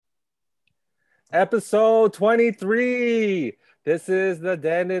Episode 23. This is the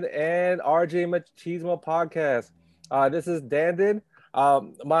Dandon and RJ Machismo podcast. This is Dandon.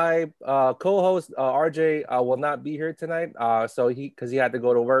 My co-host RJ will not be here tonight. So because he had to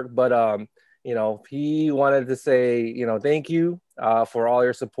go to work, but he wanted to say thank you for all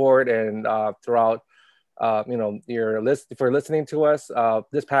your support and throughout your list for listening to us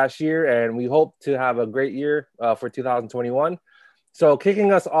this past year, and we hope to have a great year for 2021. So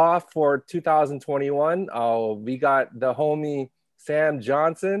kicking us off for 2021, we got the homie Sam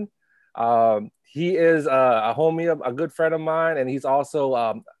Johnson. He is a homie, a good friend of mine, and he's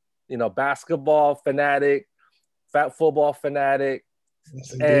also, basketball fanatic, fat football fanatic,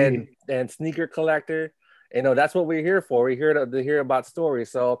 Yes, and indeed. sneaker collector. That's what we're here for. We're here to hear about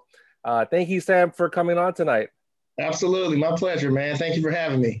stories. So, thank you, Sam, for coming on tonight. Absolutely. My pleasure, man. Thank you for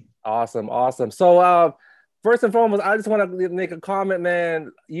having me. Awesome, awesome. So, first and foremost, I just want to make a comment,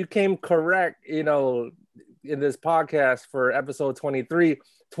 man. You came correct, in this podcast for episode 23.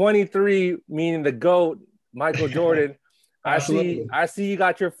 23 meaning the GOAT, Michael Jordan. I see, Absolutely. I see you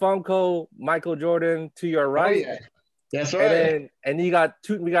got your Funko Michael Jordan to your Oh right, yeah. That's and right. then you got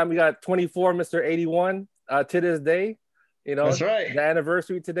two. We got 24, Mr. 81, to this day. That's right. The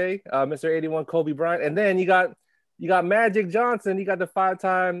anniversary today, Mr. 81, Kobe Bryant, and then you got Magic Johnson. You got the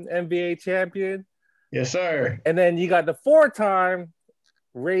five-time NBA champion. Yes, sir. And then you got the four-time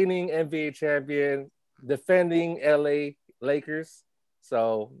reigning NBA champion, defending LA Lakers.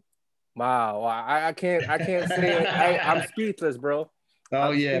 So, wow, I can't say it. I'm speechless, bro. Oh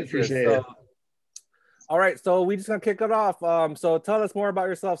I'm yeah, speechless. appreciate So, it. all right, so we just gonna kick it off. So tell us more about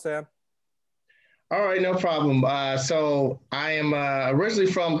yourself, Sam. All right, no problem. So I am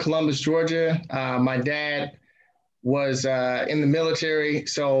originally from Columbus, Georgia. My dad was in the military,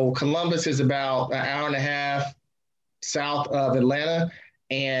 so Columbus is about an hour and a half south of Atlanta.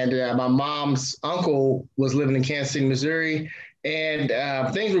 And my mom's uncle was living in Kansas City, Missouri. And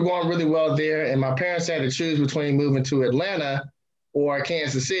things were going really well there. And my parents had to choose between moving to Atlanta or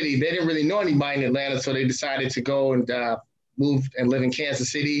Kansas City. They didn't really know anybody in Atlanta, so they decided to go and move and live in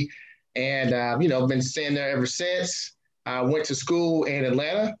Kansas City. And, been staying there ever since. I went to school in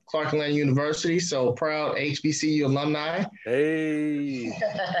Atlanta, Clark Atlanta University, so proud HBCU alumni. Hey,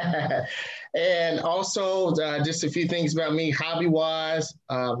 And also, just a few things about me, hobby wise,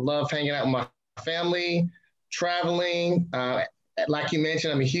 love hanging out with my family, traveling. Like you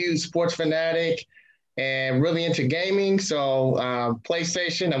mentioned, I'm a huge sports fanatic and really into gaming. So,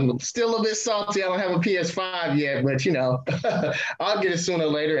 PlayStation, I'm still a bit salty. I don't have a PS5 yet, but I'll get it sooner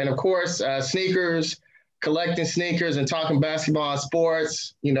or later. And of course, sneakers, collecting sneakers and talking basketball and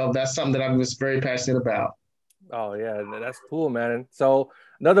sports. That's something that I'm just very passionate about. oh yeah, that's cool, man. So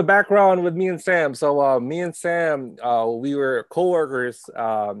another background with me and Sam. So me and Sam, we were coworkers.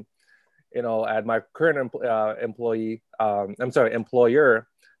 At my current employee, I'm sorry, employer.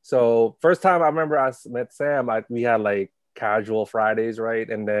 So first time I remember I met Sam, we had like casual Fridays, right?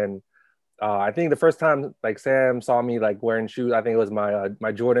 And then I think the first time like Sam saw me like wearing shoes, I think it was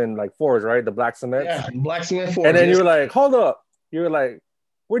my Jordan like fours, right? The black cements. Yeah, Blacksmith And Forge, then you yes. were like, hold up. You were like,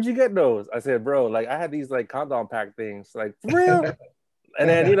 where'd you get those? I said, bro, like I had these like countdown pack things, like for real. And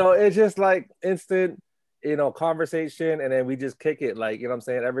then it's just like instant conversation, and then we just kick it, like what I'm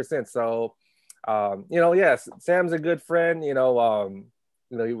saying, ever since. So yes, Sam's a good friend,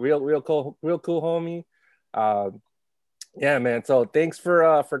 real cool homie. Yeah, man, so thanks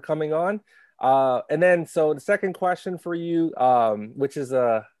for coming on. And then so the second question for you, which is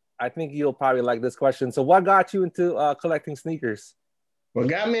I think you'll probably like this question. So what got you into collecting sneakers? What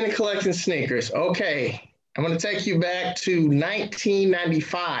got me into collecting sneakers? Okay, I'm going to take you back to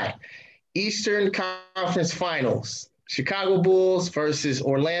 1995, Eastern Conference Finals, Chicago Bulls versus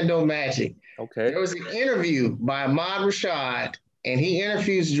Orlando Magic. Okay. There was an interview by Ahmad Rashad, and he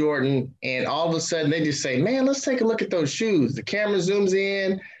interviews Jordan, and all of a sudden they just say, man, let's take a look at those shoes. The camera zooms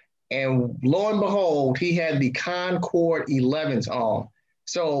in, and lo and behold, he had the Concord 11s on.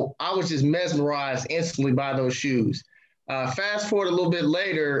 So I was just mesmerized instantly by those shoes. Fast forward a little bit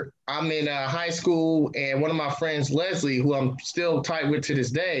later, I'm in high school, and one of my friends, Leslie, who I'm still tight with to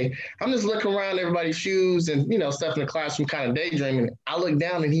this day, I'm just looking around everybody's shoes and stuff in the classroom, kind of daydreaming. I look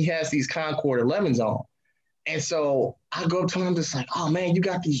down, and he has these Concord 11s on. And so I go up to him, just like, oh man, you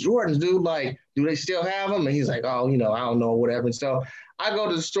got these Jordans, dude. Like, do they still have them? And he's like, oh, I don't know, whatever. And so I go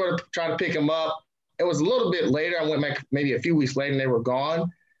to the store to try to pick them up. It was a little bit later. I went back maybe a few weeks later, and they were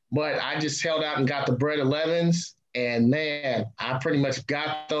gone. But I just held out and got the Bread 11s. And man, I pretty much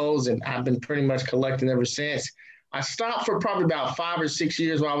got those, and I've been pretty much collecting ever since. I stopped for probably about 5 or 6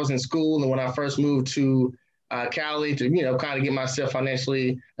 years while I was in school, and when I first moved to Cali to, kind of get myself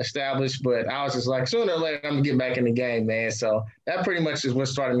financially established. But I was just like, sooner or later, I'm going to get back in the game, man. So that pretty much is what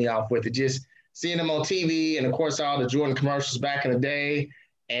started me off with it. Just seeing them on TV and, of course, all the Jordan commercials back in the day.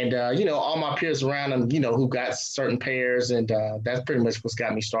 And, all my peers around them, who got certain pairs. And that's pretty much what's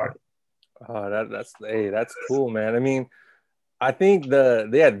got me started. Oh, that's cool, man. I mean, I think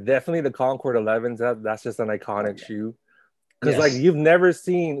definitely the Concord 11s. That's just an iconic shoe. Because like we've never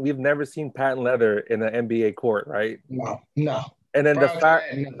seen patent leather in an NBA court, right? No. And then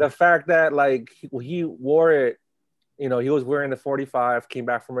the fact that like he wore it, he was wearing the 45, came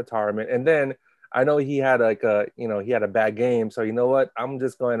back from retirement, and then I know he had he had a bad game, so you know what? I'm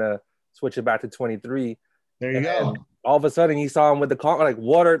just going to switch it back to 23. There you go. All of a sudden, he saw him with the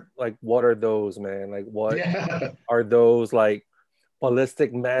like what are those, man? Like what are those, like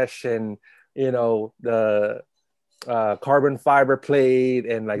ballistic mesh and the carbon fiber plate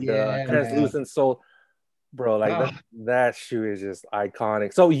and like the translucent sole, bro, like that shoe is just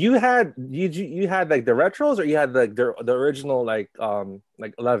iconic. So you had like the retros, or you had like the original like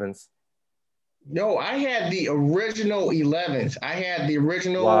 11s? No, I had the original 11s. I had the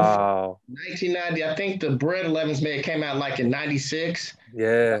original 1990. I think the Bread 11s may have came out like in 96.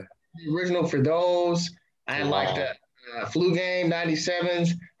 Yeah. The original for those. I had like the Flu Game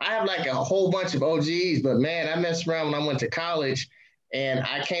 97s. I have like a whole bunch of OGs, but man, I messed around when I went to college and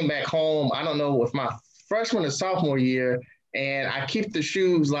I came back home. I don't know, with my freshman or sophomore year, and I keep the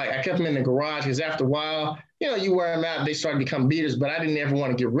shoes, like I kept them in the garage because after a while, you wear them out, they start to become beaters, but I didn't ever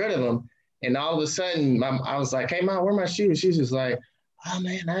want to get rid of them. And all of a sudden, I was like, hey, Mom, where are my shoes? She's just like, oh,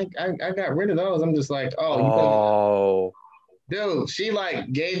 man, I got rid of those. I'm just like, dude, she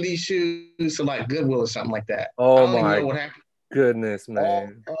like gave these shoes to like Goodwill or something like that. Oh, my goodness,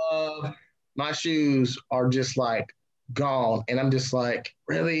 man. My shoes are just like gone. And I'm just like,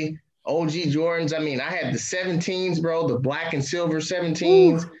 really? OG Jordans? I mean, I had the 17s, bro, the black and silver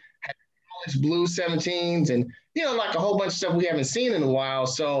 17s, had college blue 17s, and, like a whole bunch of stuff we haven't seen in a while.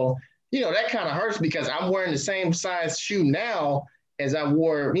 So, that kind of hurts because I'm wearing the same size shoe now as I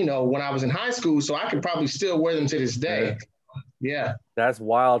wore, when I was in high school. So I could probably still wear them to this day. Yeah. That's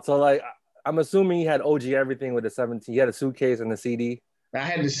wild. So like, I'm assuming you had OG everything with the 17. You had a suitcase and the CD. I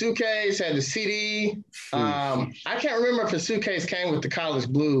had the suitcase, had the CD. I can't remember if the suitcase came with the college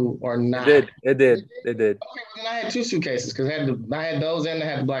blue or not. It did. Okay, well, then I had two suitcases because I had those and I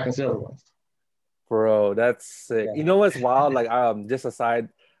had the black and silver ones. Bro, that's sick. Yeah. You know what's wild? Like, just a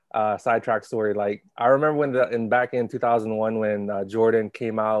sidetrack story. Like, I remember back in 2001 when Jordan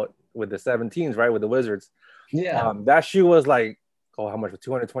came out with the 17s, right, with the Wizards. Yeah. That shoe was like, how much?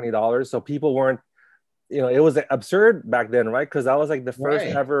 $220. So people weren't, it was absurd back then, right? Because that was like the first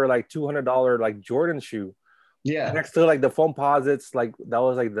ever like $200 like Jordan shoe. Yeah. Next to like the Foamposites, like that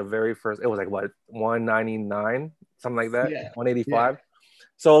was like the very first. It was like what, $199, something like that. Yeah. $185. Yeah.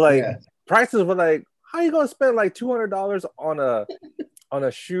 So like prices were like, how you gonna spend like $200 on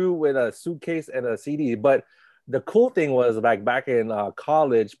a shoe with a suitcase and a CD? But the cool thing was back in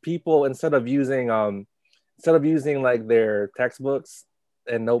college, people instead of using like their textbooks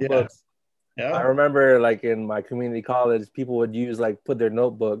and notebooks, I remember like in my community college, people would put their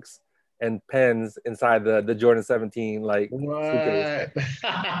notebooks and pens inside the Jordan 17 like suitcase.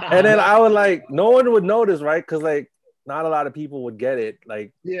 And then I would like, no one would notice, right? Because like not a lot of people would get it.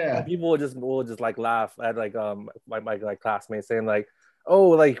 Like people would just like laugh at like my classmates saying like, oh,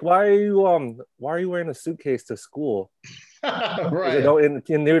 like why are you wearing a suitcase to school? Right.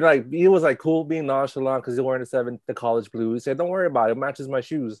 And they were like, it was like cool being nonchalant because you're wearing the college blue. He said, don't worry about it. It matches my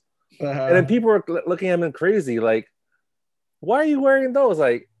shoes. And then people were looking at him crazy, like, why are you wearing those?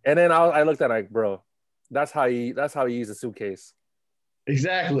 Like, and then I looked at it like, bro, that's how you use a suitcase.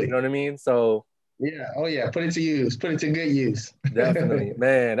 Exactly. You know what I mean? So yeah. Oh yeah. Put it to use. Put it to good use. Definitely.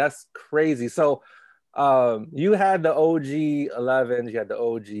 Man, that's crazy. So you had the OG 11s, you had the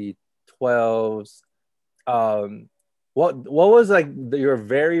OG 12s. What was like your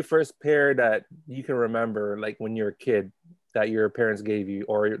very first pair that you can remember, like when you were a kid, that your parents gave you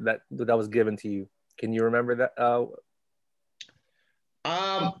or that was given to you? Can you remember that?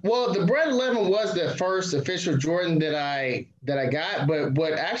 Well, the Bread 11 was the first official Jordan that I got, but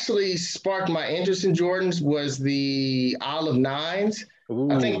what actually sparked my interest in Jordans was the Olive 9s. Ooh.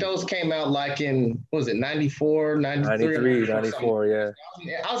 I think those came out like in, what was it, 94, 93, 94, yeah.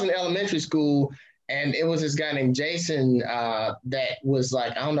 I was in elementary school, and it was this guy named Jason that was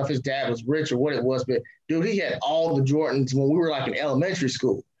like, I don't know if his dad was rich or what it was, but dude, he had all the Jordans when we were like in elementary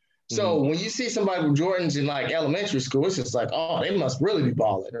school. So when you see somebody with Jordans in like elementary school, it's just like, oh, they must really be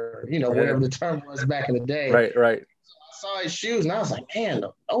balling, or whatever the term was back in the day. Right. So I saw his shoes and I was like, man,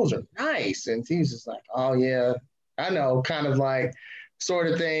 those are nice. And he was just like, oh yeah, I know, kind of like sort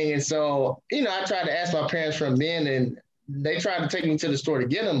of thing. And so, I tried to ask my parents from then, and they tried to take me to the store to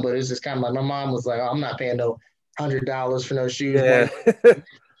get them, but it's just kind of like my mom was like, oh, I'm not paying no $100 for no shoes. Yeah.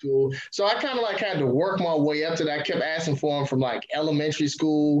 So I kind of like had to work my way up to that. I kept asking for them from like elementary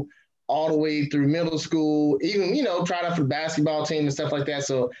school all the way through middle school, even, tried out for the basketball team and stuff like that.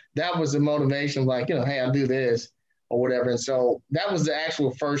 So that was the motivation of like, hey, I'll do this or whatever. And so that was the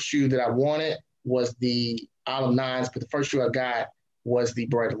actual first shoe that I wanted was the Olive Nines, but the first shoe I got was the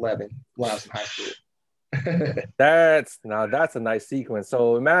Bright 11 when I was in high school. That's a nice sequence.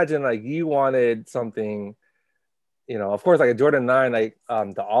 So imagine like you wanted something, of course, like a Jordan 9, like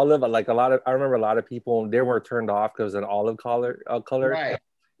the olive, like I remember a lot of people, they were turned off because of an olive color. Right.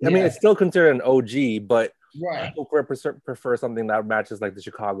 I mean, it's still considered an OG, but right. people prefer something that matches like the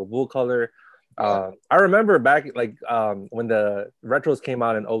Chicago Bull color. I remember back like when the retros came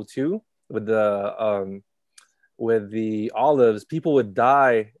out in 02 with the olives, people would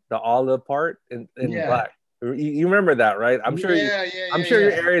dye the olive part in black. You remember that, right? I'm sure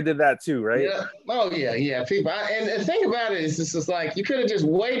your area did that too, right? Yeah. Oh yeah. People, and the thing about it is, it's just like you could have just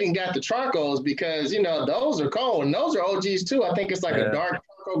waited and got the charcoals because those are cold and those are OGs too. I think it's like a dark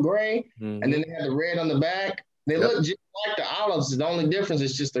charcoal gray, and then they have the red on the back. They look just like the olives. The only difference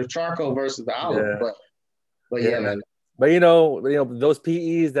is just the charcoal versus the olive. But yeah, man. But those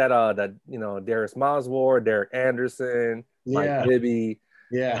PEs that Darius Miles wore, Derek Anderson, Mike Bibby.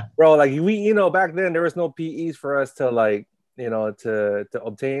 Yeah, bro. Like we, back then there was no PEs for us to like, to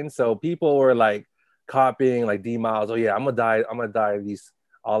obtain. So people were like copying like D Miles. Oh yeah, I'm gonna dye these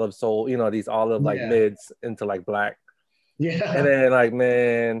olive soul, these olive like mids into like black. Yeah. And then like,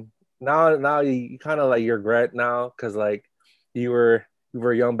 man, now you kind of like you regret now because like you were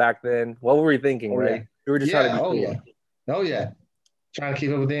young back then. What were you thinking, right? Yeah. You were just trying to be cool. Oh yeah. Trying to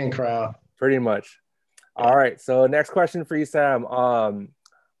keep up with the in crowd. Pretty much. All right. So next question for you, Sam.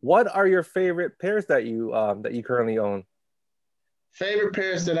 What are your favorite pairs that you currently own? Favorite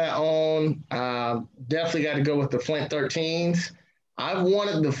pairs that I own, definitely got to go with the Flint 13s. I've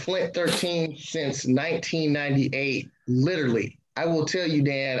wanted the Flint 13 since 1998, literally. I will tell you,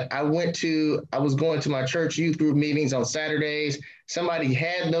 Dan, I was going to my church youth group meetings on Saturdays. Somebody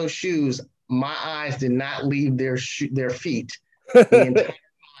had those shoes. My eyes did not leave their feet the entire time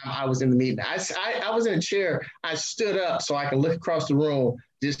I was in the meeting. I was in a chair. I stood up so I could look across the room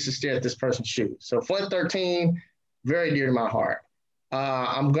just to stare at this person's shoes. So Flint 13, very dear to my heart.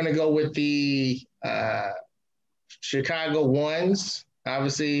 I'm going to go with the Chicago ones,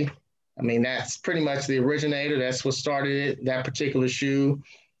 obviously. I mean, that's pretty much the originator. That's what started it, that particular shoe.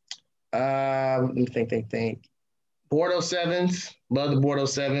 Let me think. Bordeaux 7s, love the Bordeaux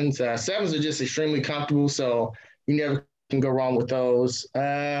 7s. 7s are just extremely comfortable, so you never can go wrong with those.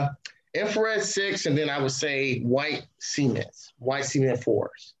 Infrared 6, and then I would say white cement 4s.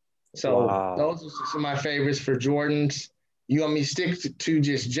 So those are some of my favorites for Jordans. You want me to stick to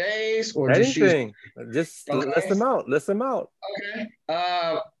just J's or anything? Just list them out.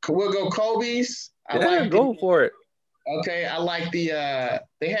 Okay. We'll go Kobe's. Go for it. Okay. I like the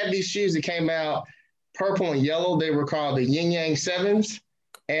they had these shoes that came out purple and yellow. They were called the Yin Yang 7s.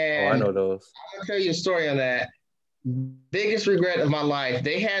 And I know those. I'm gonna tell you a story on that. Biggest regret of my life.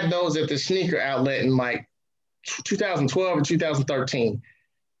 They had those at the sneaker outlet in like 2012 or 2013.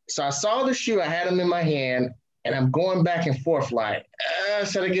 So I saw the shoe, I had them in my hand, and I'm going back and forth like,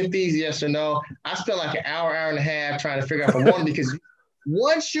 should I get these? Yes or no? I spent like an hour and a half trying to figure out for one because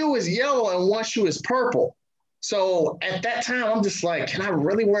one shoe is yellow and one shoe is purple. So at that time, I'm just like, can I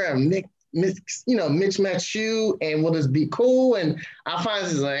really wear a mismatched shoe and will this be cool? And I finally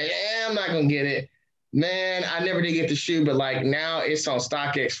was like, I'm not gonna get it. Man, I never did get the shoe, but like now it's on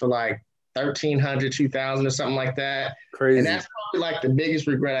StockX for like $1,300, $2,000 or something like that. Crazy. And that's probably like the biggest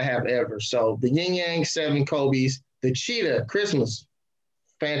regret I have ever. So the Yin Yang 7 Kobe's, the Cheetah Christmas,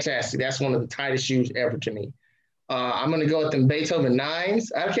 fantastic. That's one of the tightest shoes ever to me. I'm going to go with them Beethoven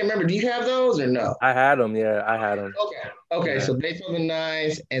 9s. I can't remember. Do you have those or no? I had them. Yeah, I had them. Okay. Yeah. So Beethoven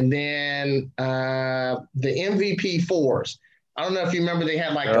 9s and then the MVP 4s. I don't know if you remember, they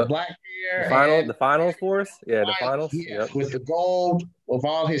had like the black hair. The finals for us? Yeah, the finals. Yeah, yep. With the gold, with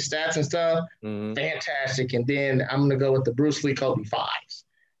all his stats and stuff. Mm-hmm. Fantastic. And then I'm going to go with the Bruce Lee Kobe 5s.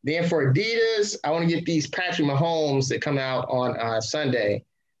 Then for Adidas, I want to get these Patrick Mahomes that come out on Sunday.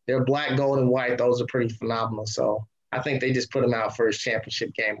 They're black, gold, and white. Those are pretty phenomenal. So I think they just put them out for his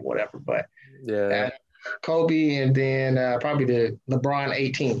championship game or whatever. But yeah, Kobe and then probably the LeBron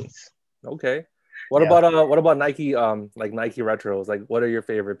 18s. Okay. What about Nike? Like Nike retros. Like, what are your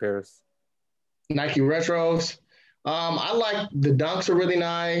favorite pairs? Nike retros. I like the dunks are really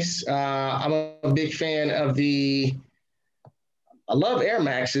nice. I'm a big fan of I love Air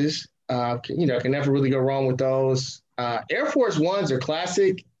Maxes. Can never really go wrong with those. Air Force Ones are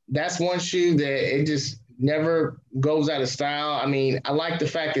classic. That's one shoe that it just never goes out of style. I mean, I like the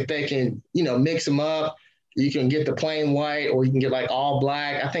fact that they can, mix them up. You can get the plain white or you can get like all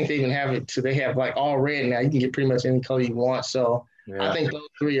black. I think they even have it so they have like all red now. You can get pretty much any color you want. So I think those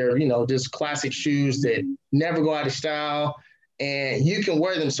three are, just classic shoes that never go out of style. And you can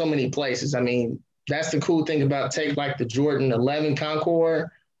wear them so many places. I mean, that's the cool thing about take like the Jordan 11 Concord.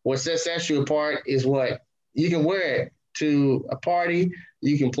 What sets that shoe apart is what you can wear it to a party.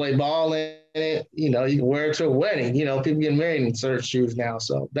 You can play ball in it. You can wear it to a wedding. People get married in certain shoes now.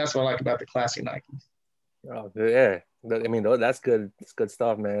 So that's what I like about the classic Nikes. Oh, yeah. I mean, that's good. It's good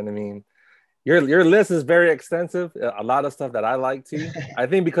stuff, man. I mean, your list is very extensive. A lot of stuff that I like too. I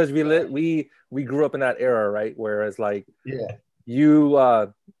think because we grew up in that era, right? Whereas like you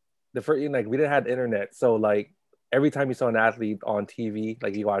the first like we didn't have internet, so like every time you saw an athlete on TV,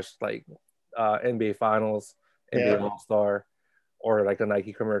 like you watched like NBA Finals, NBA All Star, or like a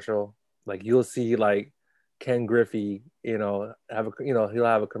Nike commercial, like you'll see like Ken Griffey, he'll have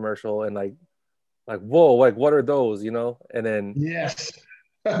a commercial and like whoa, like what are those, and then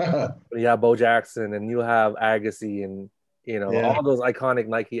you have Bo Jackson and you have Agassi and all those iconic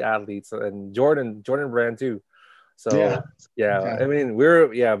Nike athletes and Jordan brand too. So I mean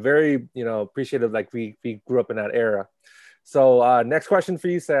we're very appreciative, like we grew up in that era. So next question for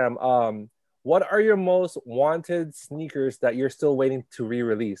you, Sam. What are your most wanted sneakers that you're still waiting to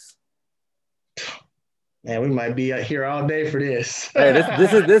re-release? Man, we might be here all day for this. Hey,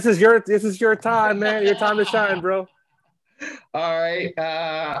 this is your time, man. Your time to shine, bro. All right.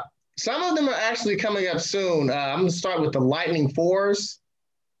 Some of them are actually coming up soon. I'm gonna start with the Lightning 4s,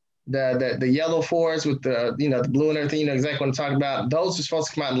 the yellow 4s with the the blue and everything. You know exactly what I'm talking about. Those are supposed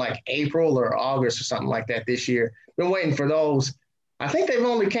to come out in like April or August or something like that this year. Been waiting for those. I think they've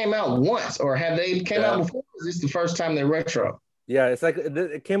only came out once, or have they came out before? Is this the first time they're retro? Yeah, it's like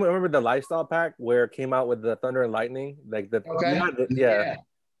it came. Remember the lifestyle pack where it came out with the Thunder and Lightning, like the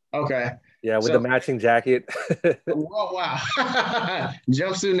Okay. Yeah, with the matching jacket. Oh, wow.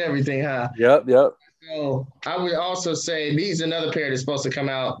 Jumpsuit and everything, huh? Yep. So I would also say these are another pair that's supposed to come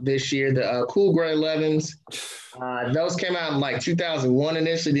out this year, the Cool Gray 11s. Those came out in like 2001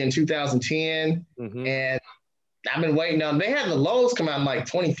 initially, then 2010. Mm-hmm. And I've been waiting on, they had the lows come out in like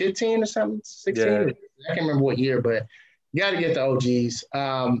 2015 or something, 16. Yeah. I can't remember what year, but you got to get the OGs.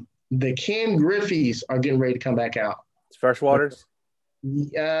 The Ken Griffeys are getting ready to come back out. It's Freshwaters?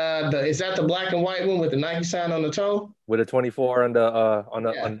 Is that the black and white one with the Nike sign on the toe? With a 24 on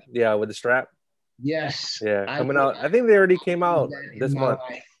the with the strap? Yes. Yeah, coming out. I think they already came out this month.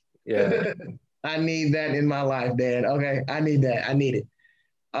 Yeah. I need that in my life, Dan. Okay, I need that. I need it.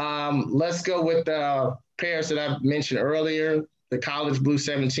 Let's go with the pairs that I mentioned earlier, the college blue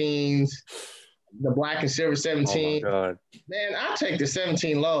 17s, the black and silver 17. Oh my God. Man, I'll take the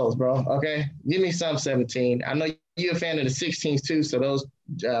 17 lows, bro. Okay, give me some 17. I know you're a fan of the 16s too, so those,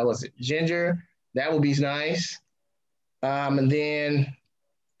 what's it, ginger, that would be nice. And then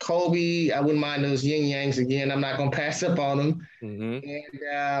Kobe, I wouldn't mind those yin yangs again. I'm not going to pass up on them. Mm-hmm.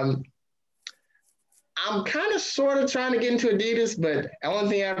 And I'm kind of sort of trying to get into Adidas, but the only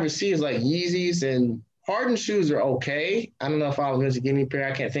thing I ever see is like Yeezys, and Harden shoes are okay. I don't know if I was going to give me a pair.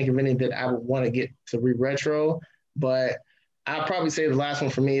 I can't think of any that I would want to get to re-retro, but I'll probably say the last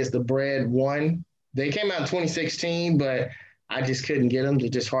one for me is the Bread 1. They came out in 2016, but I just couldn't get them. They're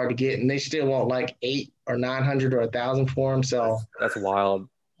just hard to get, and they still want like 800 or 900 or 1,000 for them. So that's wild.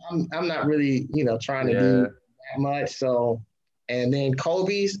 I'm not really, trying to do that much. So, and then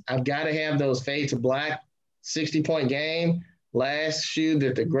Kobe's, I've got to have those fade to black 60-point game. Last shoe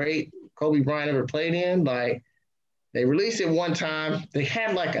that the great Kobe Bryant ever played in. Like, they released it one time. They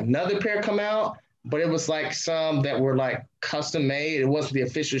had like another pair come out, but it was like some that were like custom made. It wasn't the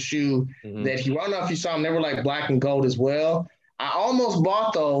official shoe that he, I don't know if you saw them. They were like black and gold as well. I almost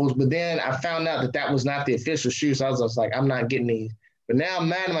bought those, but then I found out that was not the official shoe. So I was just like, I'm not getting these. But now I'm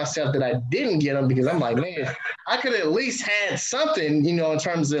mad at myself that I didn't get them, because I'm like, man, I could at least had something, in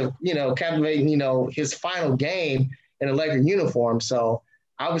terms of, captivating, his final game in a Laker uniform. So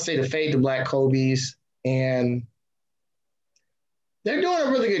I would say the fade to black Kobe's, and they're doing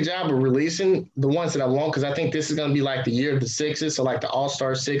a really good job of releasing the ones that I want, because I think this is going to be like the year of the sixes. So like the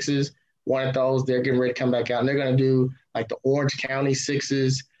All-Star sixes, one of those, they're getting ready to come back out, and they're going to do like the Orange County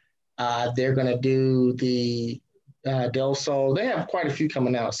sixes. They're going to do the Del Sol. They have quite a few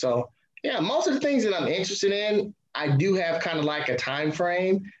coming out. So yeah, most of the things that I'm interested in, I do have kind of like a time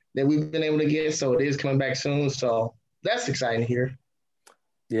frame. that we've been able to get. So it is coming back soon. So that's exciting to hear.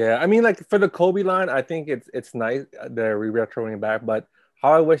 Yeah, I mean, like for the Kobe line, I think it's nice they're retroing back, but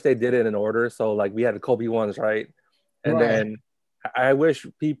how I wish they did it in order. So like we had the Kobe ones, right? And Right. then I wish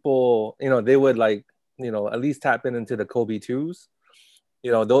people, they would like, at least tap into the Kobe twos.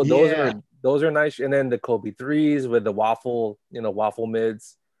 Those Yeah. are nice. And then the Kobe threes with the waffle, waffle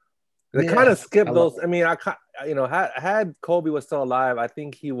mids. They kind of Yes. I skipped love those. I mean, had Kobe was still alive, I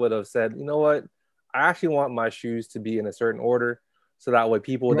think he would have said, you know what, I actually want my shoes to be in a certain order, so that way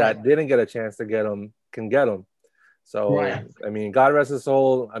people it. Right. that didn't get a chance to get them can get them. So, Right. I mean, God rest his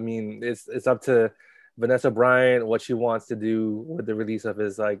soul. I mean, it's up to Vanessa Bryant what she wants to do with the release of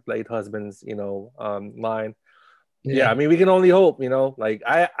his like late husband's, line. Yeah, I Yeah. mean, we can only hope, like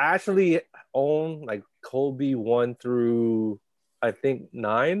I actually own like Kobe 1 through I think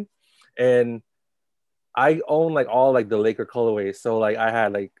 9, and I own like all like the Laker colorways. So like I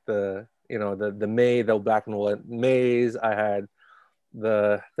had like the May, the black and white Mays. I had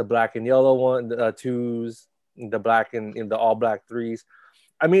the black and yellow one, the twos, the black and in the all black threes.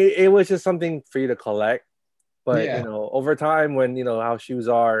 I mean, it was just something for you to collect. But Yeah. over time, when how shoes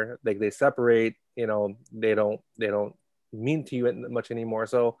are, like they separate, they don't mean to you much anymore.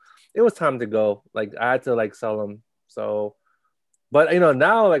 So it was time to go. Like I had to like sell them. So, but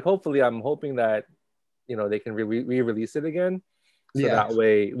now, like hopefully, I'm hoping that they can re-release it again, so Yeah. that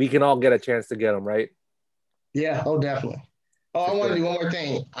way we can all get a chance to get them, right? Yeah. Oh, definitely. Oh, For I want to sure. do one more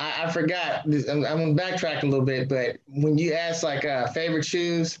thing. I forgot. I'm backtracking a little bit, but when you ask like favorite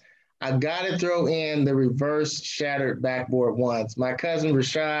shoes, I got to throw in the reverse shattered backboard ones. My cousin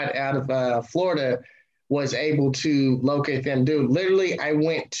Rashad out of Florida was able to locate them. Dude, literally, I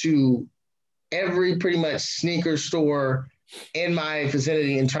went to every pretty much sneaker store in my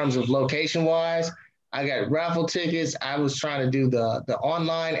vicinity in terms of location wise. I got raffle tickets. I was trying to do the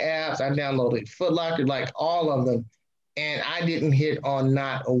online apps. I downloaded Foot Locker, like all of them. And I didn't hit on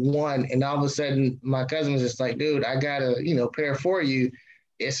not a one. And all of a sudden, my cousin was just like, dude, I got a pair for you.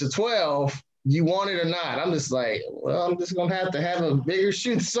 It's a 12. You want it or not? I'm just like, well, I'm just gonna have a bigger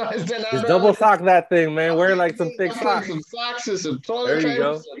shoe size than I'd Just double rather. sock that thing, man. I'm Wear getting like some thick I'm putting socks. some socks and some toilet There you paper,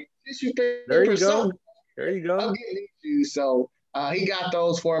 go. some tissue There paper, you go. something. There you go. I'm getting these shoes. So he got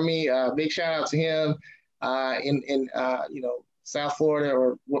those for me. Big shout out to him in South Florida,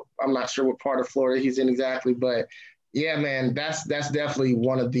 or I'm not sure what part of Florida he's in exactly, but yeah, man, that's definitely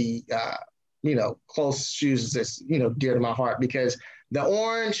one of the close shoes that's dear to my heart, because the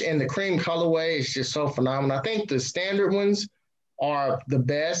orange and the cream colorway is just so phenomenal. I think the standard ones are the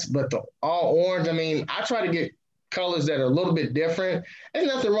best, but the all orange, I mean, I try to get colors that are a little bit different. There's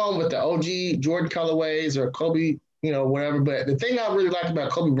nothing wrong with the OG Jordan colorways or Kobe, whatever. But the thing I really like about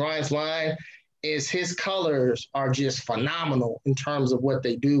Kobe Bryant's line is his colors are just phenomenal in terms of what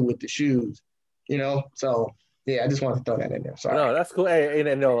they do with the shoes, So yeah, I just wanted to throw that in there. Sorry. No, that's cool. Hey,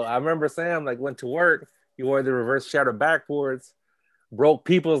 no, I remember Sam like went to work. He wore the reverse shadow backboards, broke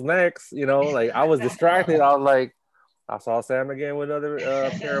people's necks. Like I was distracted. I was like, I saw Sam again with another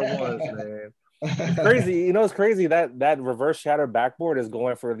pair of ones, man. It's crazy. It's crazy that reverse shadow backboard is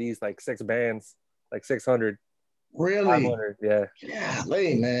going for these like 6 bands, like 600, Really? 500. Yeah, Yeah,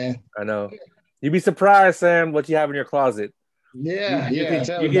 man. I know. You'd be surprised, Sam, what you have in your closet. You Yeah, you yeah. can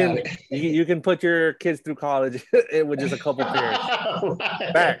Tell you me about can it. you can put your kids through college with just a couple pairs.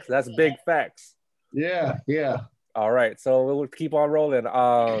 Right. Facts. That's big facts. Yeah, yeah. All right, so we'll keep on rolling.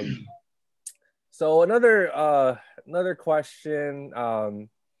 So another question, and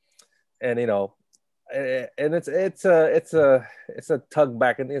and it's a tug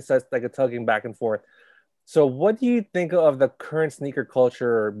back, and it's like a tugging back and forth. So what do you think of the current sneaker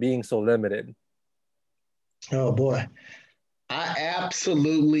culture being so limited? Oh boy. I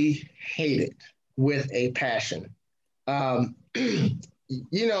absolutely hate it with a passion. I'm a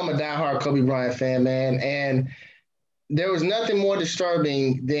diehard Kobe Bryant fan, man, and there was nothing more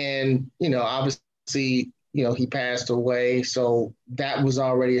disturbing than, obviously, he passed away, so that was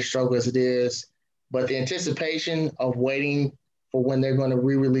already a struggle as it is. But the anticipation of waiting for when they're going to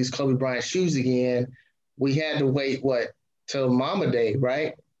re-release Kobe Bryant shoes again, we had to wait till Mama Day,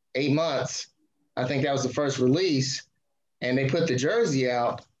 right? 8 months. I think that was the first release, and they put the jersey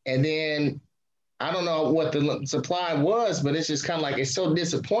out, and then I don't know what the supply was, but it's just kind of like it's so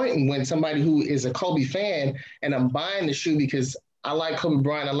disappointing when somebody who is a Kobe fan and I'm buying the shoe because I like Kobe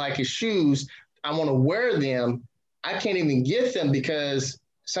Bryant, I like his shoes, I want to wear them. I can't even get them because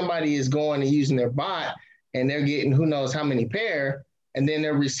somebody is going and using their bot and they're getting who knows how many pair, and then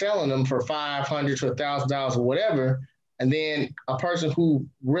they're reselling them for $500 to $1,000 or whatever. and then a person who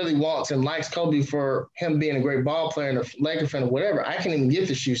really wants and likes Kobe for him being a great ball player and a Laker fan or whatever, I can't even get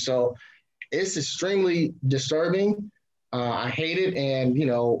the shoe. So it's extremely disturbing. I hate it, and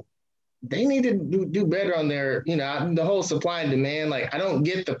they need to do better on their, the whole supply and demand. Like, I don't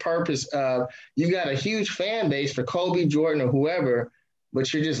get the purpose of, you got a huge fan base for Kobe, Jordan, or whoever,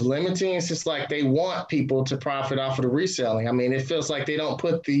 but you're just limiting. It's just like they want people to profit off of the reselling. I mean, it feels like they don't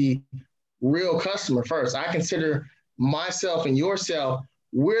put the real customer first. I consider myself and yourself,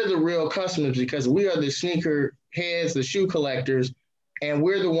 we're the real customers because we are the sneaker heads, the shoe collectors, and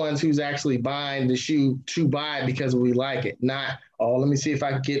we're the ones who's actually buying the shoe to buy it because we like it, not, oh, let me see if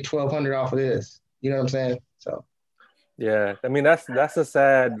I can get 1,200 off of this. You know what I'm saying? So, yeah, I mean, that's a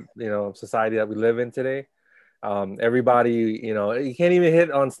sad, society that we live in today. Everybody, you can't even hit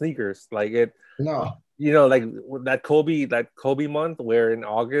on sneakers. Like no. Like that Kobe month where in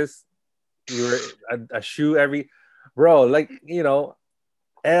August you were a shoe every, bro, like,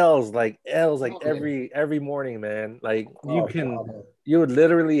 L's every morning, man. Like you would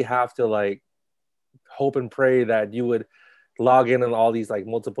literally have to like hope and pray that you would log in on all these like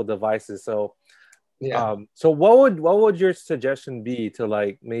multiple devices. So yeah. So what would your suggestion be to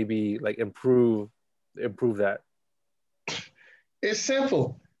like maybe like improve that? It's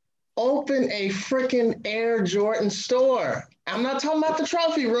simple. Open a freaking Air Jordan store. I'm not talking about the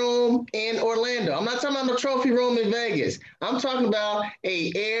trophy room in Orlando. I'm not talking about the trophy room in Vegas. I'm talking about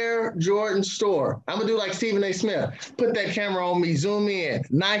a Air Jordan store. I'm gonna do like Stephen A. Smith. Put that camera on me, zoom in.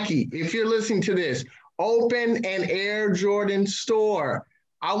 Nike, if you're listening to this, open an Air Jordan store.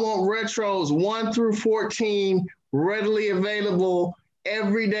 I want retros 1 through 14 readily available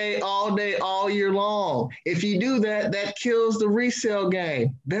every day, all year long. If you do that, that kills the resale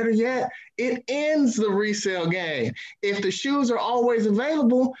game. Better yet, it ends the resale game. If the shoes are always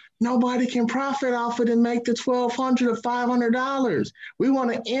available, nobody can profit off it and make the $1,200 or $500. We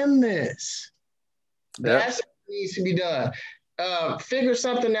want to end this. That's what needs to be done. Figure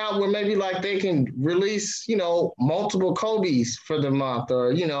something out where maybe like they can release, multiple Kobe's for the month,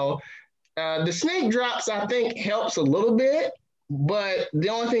 or, the sneak drops, I think helps a little bit. But the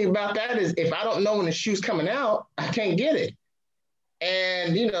only thing about that is if I don't know when the shoe's coming out, I can't get it.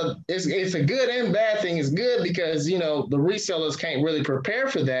 And, it's a good and bad thing. It's good because, the resellers can't really prepare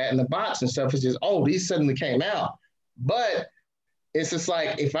for that. And the bots and stuff is just, oh, these suddenly came out. But it's just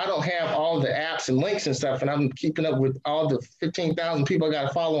like if I don't have all the apps and links and stuff and I'm keeping up with all the 15,000 people I got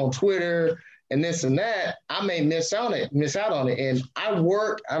to follow on Twitter and this and that, I may miss out on it. And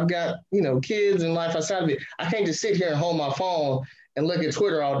I've got, kids and life outside of it. I can't just sit here and hold my phone and look at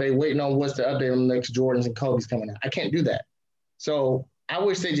Twitter all day waiting on what's the update on the next Jordans and Kobe's coming out. I can't do that. So I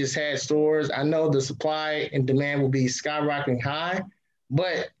wish they just had stores. I know the supply and demand will be skyrocketing high,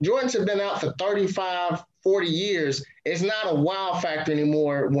 but Jordans have been out for 35, 40 years. It's not a wow factor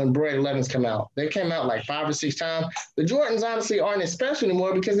anymore when Bread 11s come out. They came out like 5 or 6 times. The Jordans honestly aren't as special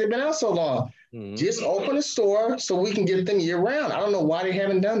anymore because they've been out so long. Mm-hmm. Just open a store so we can get them year round. I don't know why they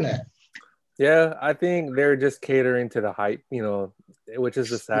haven't done that. Yeah, I think they're just catering to the hype, which is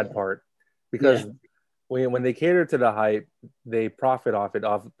the sad part. Because when they cater to the hype, they profit off it,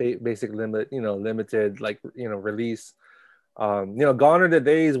 off basic limited release. Gone are the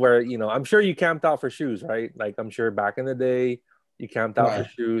days where, I'm sure you camped out for shoes, right? Like I'm sure back in the day you camped out for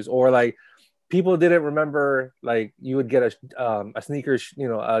shoes, or like people didn't remember, like you would get a sneakers,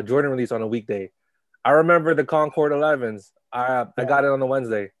 a Jordan release on a weekday. I remember the Concord 11s. I got it on a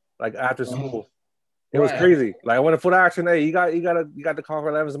Wednesday, like after school. It was crazy. Like I went to Foot Action. Hey, you got the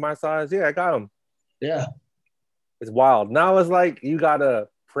Concord 11s in my size? Yeah, I got them. Yeah. It's wild. Now it's like you gotta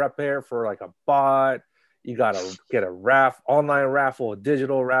prepare for like a bot. You gotta get a online raffle, a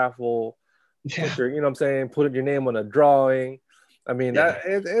digital raffle. Put your, what I'm saying, put your name on a drawing. I mean,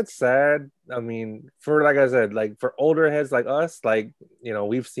 it's sad. I mean, for like I said, like for older heads like us, like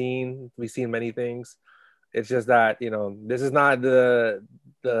we've seen many things. It's just that this is not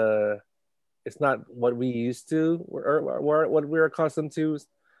it's not what we used to or what we're accustomed to.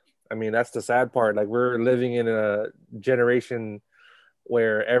 I mean, that's the sad part. Like we're living in a generation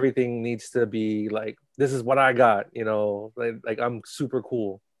where everything needs to be like, this is what I got, like I'm super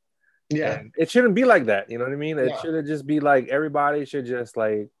cool. Yeah. And it shouldn't be like that. You know what I mean? It should just be like, everybody should just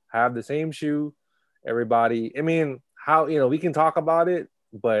like have the same shoe. Everybody, I mean, how, we can talk about it,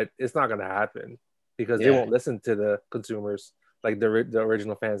 but it's not going to happen because they won't listen to the consumers, like the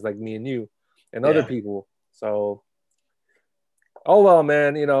original fans, like me and you and other people. So, oh, well,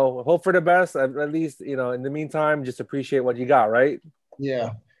 man, hope for the best. At least, in the meantime, just appreciate what you got, right?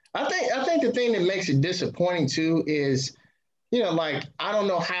 Yeah. I think the thing that makes it disappointing too is, like, I don't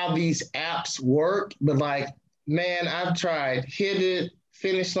know how these apps work, but like Man, I've tried Hibbett,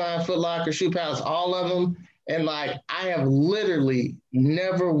 Finish Line, Foot Locker, Shoe Palace, all of them. And like, I have literally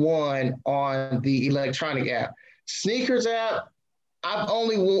never won on the electronic app. Sneakers app, I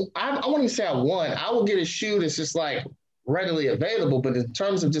won't even say I won. I will get a shoe that's just like readily available. But in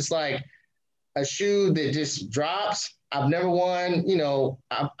terms of just like a shoe that just drops, I've never won. You know,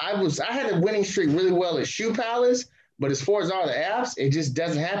 I had a winning streak really well at Shoe Palace, but as far as all the apps, it just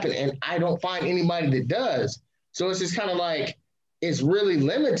doesn't happen. And I don't find anybody that does. So it's just kind of like, it's really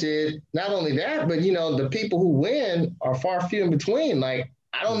limited. Not only that, but you know, the people who win are far few in between. Like,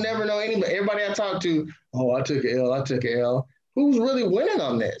 I don't never know anybody. Everybody I talk to, oh, I took an L, I took an L. Who's really winning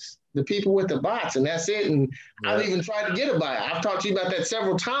on this? The people with the bots, and that's it. And I've even tried to get a bot. I've talked to you about that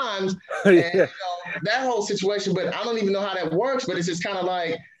several times, and you know, that whole situation. But I don't even know how that works. But it's just kind of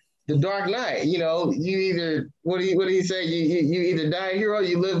like the Dark Knight. You know, you either what do you say? You either die a hero,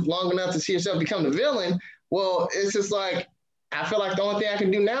 you live long enough to see yourself become the villain. Well, it's just like, I feel like the only thing I can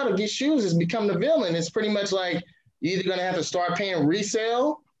do now to get shoes is become the villain. It's pretty much like you're either gonna have to start paying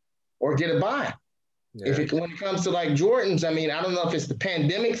resale or get a buy. Yeah. When it comes to like Jordans, I mean, I don't know if it's the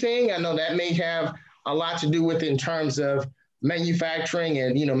pandemic thing. I know that may have a lot to do with it in terms of manufacturing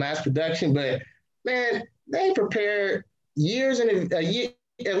and, you know, mass production. But man, they prepare years in a year,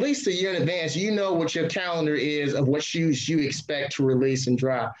 at least a year in advance. You know what your calendar is of what shoes you expect to release and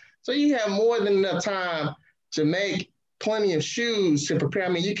drop. So you have more than enough time to make plenty of shoes to prepare. I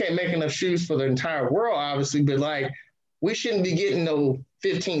mean, you can't make enough shoes for the entire world, obviously, but like, we shouldn't be getting no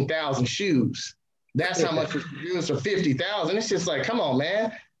 15,000 shoes. That's how much we produce for 50,000. It's just like, come on,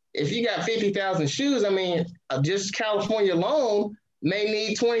 man. If you got 50,000 shoes, I mean, just California alone may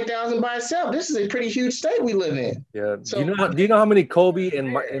need 20,000 by itself. This is a pretty huge state we live in. Yeah. So, do you know how many Kobe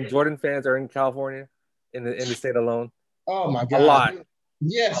and Jordan fans are in California, in the state alone? Oh my God. A lot.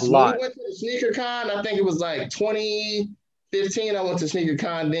 Yes. When we went to the Sneaker Con, I think it was like 2015. I went to Sneaker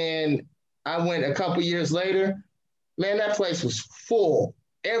Con. Then I went a couple years later. Man, that place was full.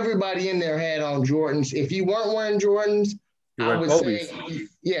 Everybody in there had on Jordans. If you weren't wearing Jordans, I would say,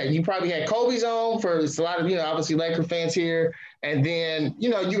 yeah, you probably had Kobe's on for a lot of, you know, obviously Laker fans here. And then, you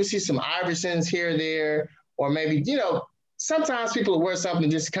know, you would see some Iversons here or there, or maybe, you know, sometimes people will wear something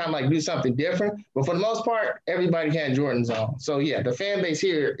just to kind of like do something different. But for the most part, everybody had Jordans on. So, yeah, the fan base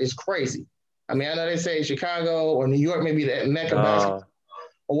here is crazy. I mean, I know they say Chicago or New York, maybe the Mecca basketball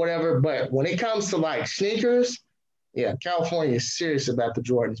or whatever. But when it comes to like sneakers, yeah, California is serious about the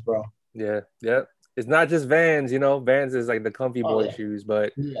Jordans, bro. Yeah. It's not just Vans, you know. Vans is like the comfy boy shoes,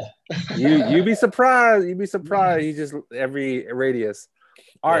 but you'd be surprised. You'd be surprised. You just every radius.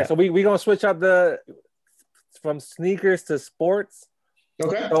 All right, so we gonna switch up from sneakers to sports.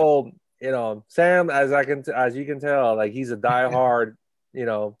 Okay. So you know, Sam, as you can tell, like he's a diehard, you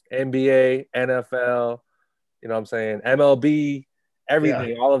know, NBA, NFL, you know what I'm saying, MLB,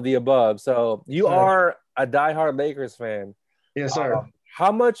 everything, all of the above. So you are a diehard Lakers fan. Yes, sir. How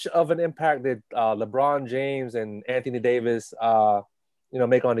much of an impact did LeBron James and Anthony Davis, you know,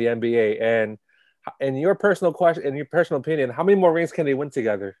 make on the NBA? And in your personal question, in your personal opinion, how many more rings can they win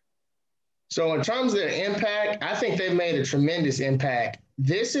together? So in terms of their impact, I think they've made a tremendous impact.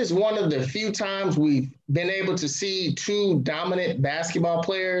 This is one of the few times we've been able to see two dominant basketball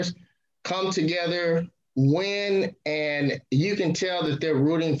players come together, win, and you can tell that they're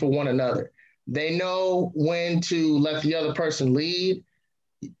rooting for one another. They know when to let the other person lead.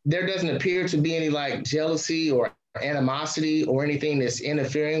 There doesn't appear to be any like jealousy or animosity or anything that's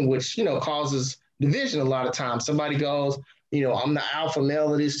interfering, which, you know, causes division a lot of times. Somebody goes, you know, I'm the alpha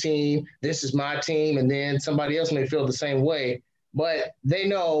male of this team. This is my team. And then somebody else may feel the same way. But they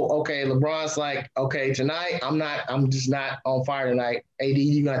know, okay, LeBron's like, okay, tonight I'm just not on fire tonight. AD,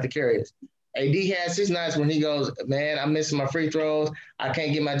 you're gonna have to carry us. AD has his nights when he goes, man, I'm missing my free throws. I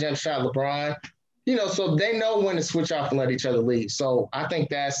can't get my jump shot, LeBron. You know, so they know when to switch off and let each other lead. So I think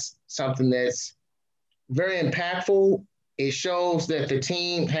that's something that's very impactful. It shows that the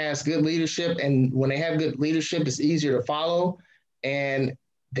team has good leadership, and when they have good leadership, it's easier to follow, and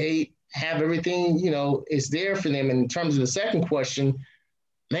they have everything, you know, it's there for them. And in terms of the second question,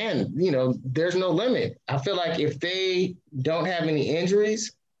 man, you know, there's no limit. I feel like if they don't have any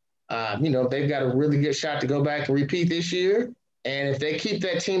injuries, you know, they've got a really good shot to go back and repeat this year. And if they keep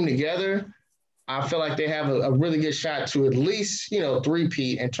that team together, I feel like they have a really good shot to at least, you know,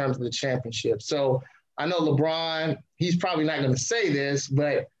 three-peat in terms of the championship. So I know LeBron, he's probably not going to say this,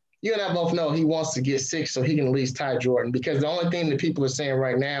 but you and I both know he wants to get 6 so he can at least tie Jordan, because the only thing that people are saying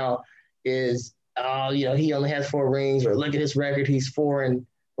right now is, you know, he only has 4 rings, or look at his record, he's 4 and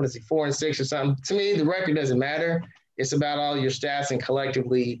 6 or something. To me, the record doesn't matter. It's about all your stats and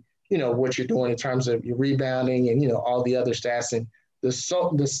collectively, what you're doing in terms of your rebounding and all the other stats and the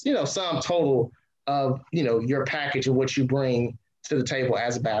sum total of your package and what you bring to the table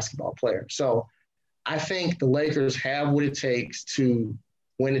as a basketball player. So I think the Lakers have what it takes to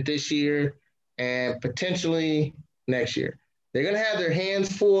win it this year and potentially next year. They're going to have their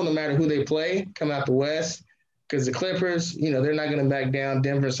hands full no matter who they play coming out the West, because the Clippers, they're not going to back down.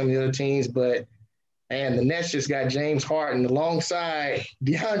 Denver, some of the other teams, but and the Nets just got James Harden alongside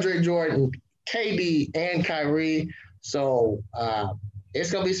DeAndre Jordan, KD, and Kyrie. So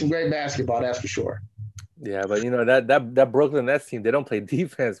it's going to be some great basketball, that's for sure. Yeah, but that Brooklyn Nets team, they don't play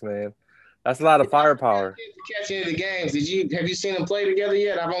defense, man. That's a lot of firepower. Catch any of the games? Have you seen them play together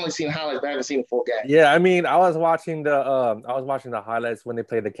yet? I've only seen highlights, but I haven't seen the full game. Yeah, I mean, I was watching the highlights when they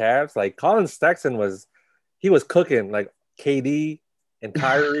played the Cavs. Like Colin Sexton was cooking, like KD and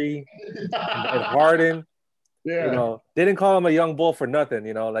Kyrie and Harden. Yeah. They didn't call him a young bull for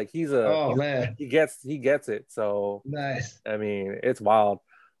nothing. Like man, he gets it. So nice. I mean, it's wild.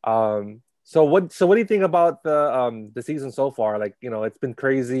 So what do you think about the season so far? Like, it's been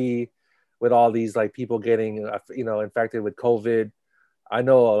crazy with all these like people getting infected with COVID. I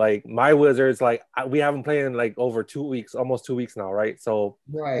know like my Wizards, like we haven't played in like over 2 weeks, almost 2 weeks now, right? So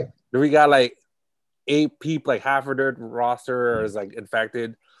right. We got like 8 people, like half of their roster is like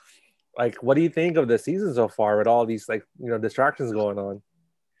infected. Like, what do you think of the season so far with all these like distractions going on?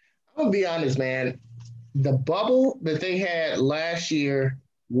 I'm gonna be honest, man. The bubble that they had last year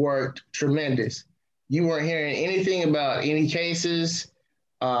worked tremendous. You weren't hearing anything about any cases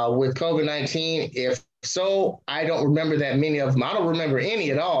with COVID-19. If so, I don't remember that many of them. I don't remember any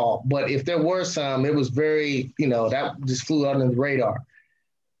at all. But if there were some, it was very, that just flew under the radar.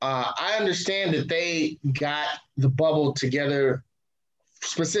 I understand that they got the bubble together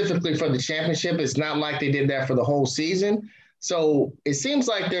specifically for the championship. It's not like they did that for the whole season. So it seems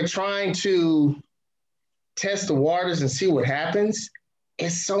like they're trying to test the waters and see what happens.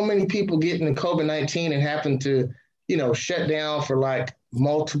 It's so many people getting the COVID-19 and happen to, shut down for like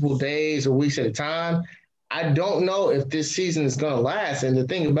multiple days or weeks at a time. I don't know if this season is going to last. And the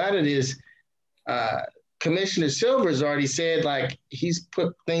thing about it is Commissioner Silver's already said, like, he's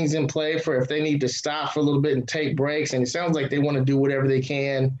put things in play for if they need to stop for a little bit and take breaks. And it sounds like they want to do whatever they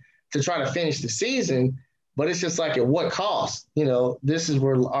can to try to finish the season. But it's just like, at what cost? This is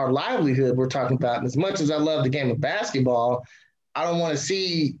where our livelihood we're talking about. And as much as I love the game of basketball, I don't want to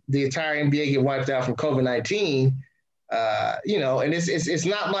see the entire NBA get wiped out from COVID-19. And it's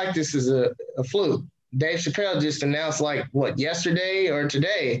not like this is a fluke. Dave Chappelle just announced, like, yesterday or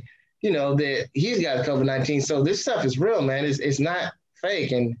today, that he's got COVID-19. So this stuff is real, man. It's not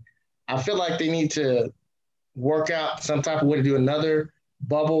fake. And I feel like they need to work out some type of way to do another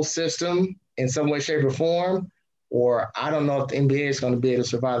bubble system in some way, shape, or form. Or I don't know if the NBA is going to be able to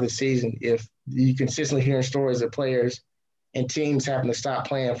survive this season if you consistently hearing stories of players and teams having to stop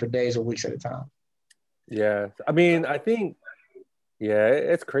playing for days or weeks at a time. Yeah. I mean, I think,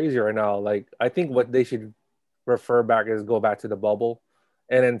 it's crazy right now. Like, I think what they should refer back is go back to the bubble.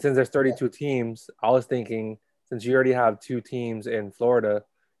 And then since there's 32 teams, I was thinking, since you already have 2 teams in Florida,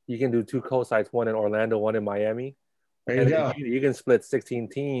 you can do 2 co-sites, one in Orlando, one in Miami. There you go. You can split 16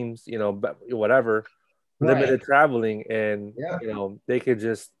 teams, whatever, limited traveling. And, they could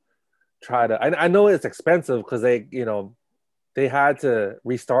just try to, I know it's expensive because they had to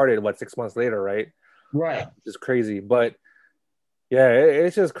restart it, 6 months later, right? Right. It's crazy. But yeah,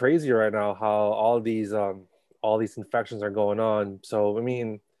 it's just crazy right now how all these infections are going on. So, I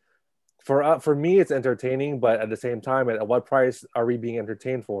mean, for me, it's entertaining, but at the same time, at what price are we being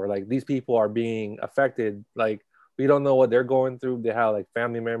entertained for? Like, these people are being affected. Like, we don't know what they're going through. They have like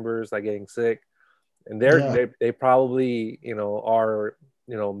family members like getting sick, and they probably are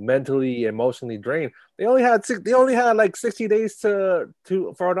mentally, emotionally drained. They only had like 60 days for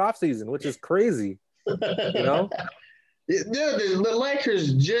an off season, which is crazy. The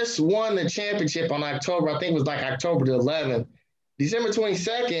Lakers just won the championship on October. I think it was like October the 11th. December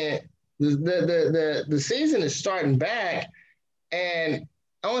 22nd, the season is starting back. And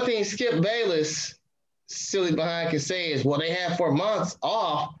the only thing Skip Bayless, silly behind, can say is, well, they had 4 months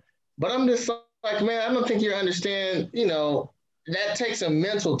off. But I'm just like, man, I don't think you understand, that takes a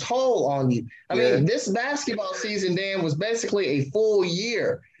mental toll on you. I mean, this basketball season, Dan, was basically a full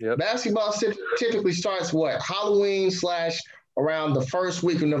year. Yep. Basketball typically starts Halloween / around the first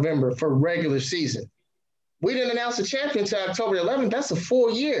week of November for regular season. We didn't announce a champion until October 11th. That's a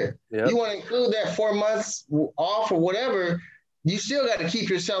full year. Yep. You want to include that 4 months off or whatever, you still got to keep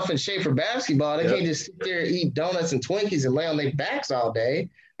yourself in shape for basketball. They can't just sit there and eat donuts and Twinkies and lay on their backs all day.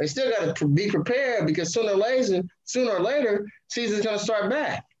 They still got to be prepared because sooner or later, season's going to start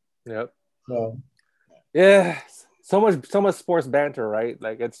back. Yep. So Yeah. So much sports banter, right?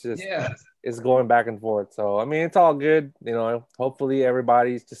 Like it's just yeah, it's going back and forth. So I mean, it's all good. Hopefully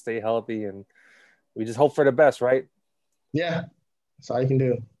everybody's just stay healthy, and we just hope for the best, right? yeah, that's all you can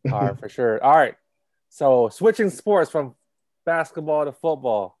do. All right, for sure. All right. So switching sports from basketball to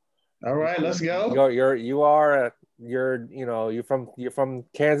football. All right, let's go. You're from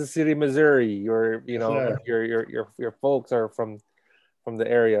Kansas City, Missouri. Yes, sir. Your folks are from the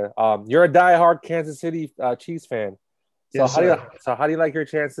area. You're a diehard Kansas City Chiefs fan. So Yes, how do you sir. so how do you like your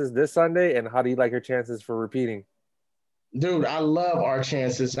chances this Sunday, and how do you like your chances for repeating? Dude, I love our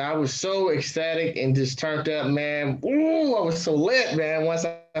chances. I was so ecstatic and just turned up, man. Ooh, I was so lit, man. Once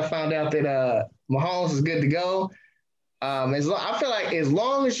I found out that Mahomes is good to go. I feel like as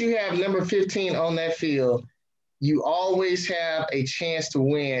long as you have number 15 on that field, you always have a chance to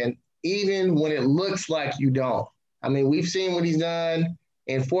win, even when it looks like you don't. I mean, we've seen what he's done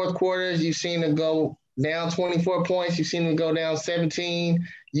in fourth quarters. You've seen him go down 24 points. You've seen him go down 17.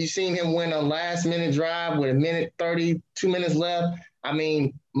 You've seen him win a last minute drive with a minute 30, 2 minutes left. I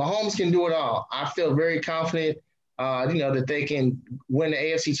mean, Mahomes can do it all. I feel very confident, that they can win the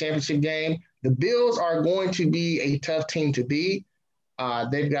AFC Championship game. The Bills are going to be a tough team to beat.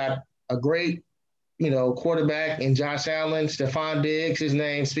 They've got a great quarterback in Josh Allen, Stephon Diggs, his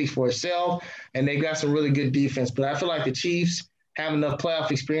name speaks for itself, and they got some really good defense. But I feel like the Chiefs have enough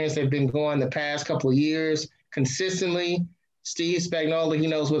playoff experience. They've been going the past couple of years consistently. Steve Spagnuolo, he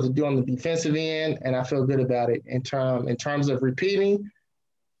knows what to do on the defensive end, and I feel good about it. In terms of repeating,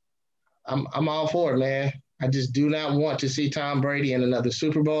 I'm all for it, man. I just do not want to see Tom Brady in another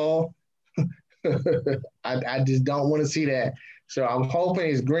Super Bowl. I just don't want to see that. So I'm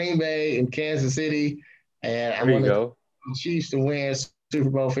hoping it's Green Bay and Kansas City, and I There you want the go. Chiefs to win Super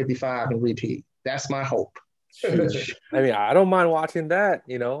Bowl 55 and repeat. That's my hope. Shoot. I mean, I don't mind watching that.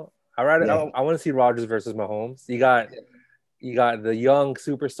 Yeah. I want to see Rodgers versus Mahomes. You got the young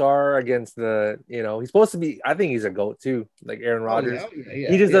superstar against he's supposed to be. I think he's a goat too, like Aaron Oh Rodgers. yeah, yeah, He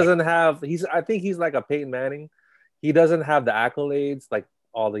yeah, just yeah. doesn't have. I think he's like a Peyton Manning. He doesn't have the accolades like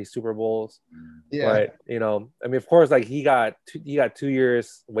all these Super Bowls. Yeah. But I mean, of course, like he got 2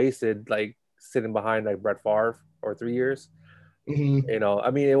 years wasted, like sitting behind like Brett Favre, or 3 years. Hmm.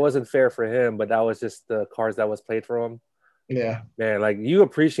 I mean, it wasn't fair for him, but that was just the cards that was played for him. Yeah. Man, like you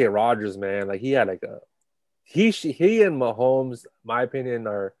appreciate Rodgers, man. Like he had like he and Mahomes, my opinion,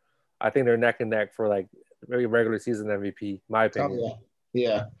 I think they're neck and neck for like very regular season MVP. My Oh opinion. yeah.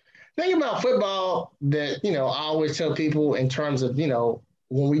 Yeah. Thing about football that, I always tell people in terms of,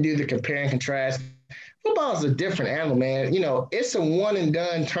 when we do the compare and contrast, football is a different animal, man. It's a one and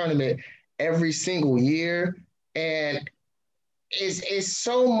done tournament every single year. And it's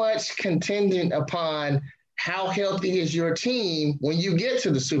so much contingent upon how healthy is your team when you get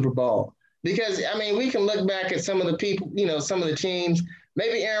to the Super Bowl. Because I mean, we can look back at some of the people, some of the teams.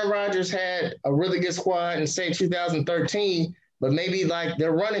 Maybe Aaron Rodgers had a really good squad in say 2013, but maybe like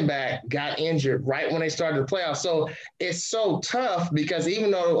their running back got injured right when they started the playoffs. So it's so tough because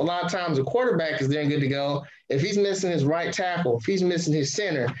even though a lot of times the quarterback is there and good to go, if he's missing his right tackle, if he's missing his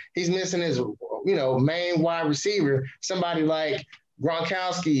center, he's missing his main wide receiver, somebody like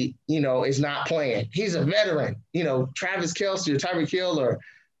Gronkowski, is not playing. He's a veteran. Travis Kelce or Tyreek Hill or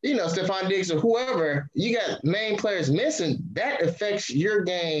Stephon Diggs or whoever, you got main players missing, that affects your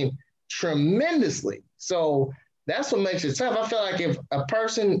game tremendously. So that's what makes it tough. I feel like if a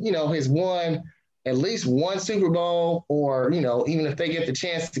person, has won at least one Super Bowl, or, even if they get the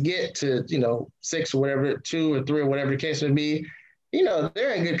chance to get to, 6 or whatever, 2 or 3 or whatever the case may be,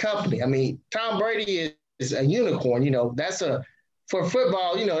 they're in good company. I mean, Tom Brady is a unicorn. For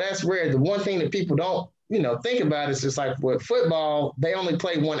football, that's rare. The one thing that people don't, think about is just like with football, they only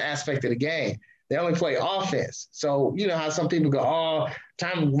play one aspect of the game. They only play offense. So, how some people go, oh,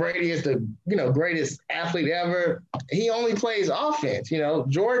 Tom Brady is the, greatest athlete ever. He only plays offense.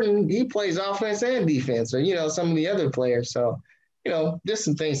 Jordan, he plays offense and defense, or, some of the other players. So, just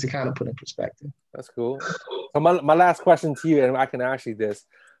some things to kind of put in perspective. That's cool. So my last question to you, and I can ask you this.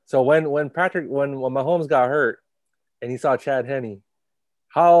 So when Mahomes got hurt and he saw Chad Henne,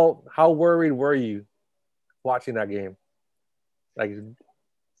 how worried were you watching that game? Like,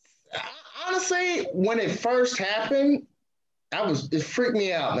 honestly, when it first happened, it freaked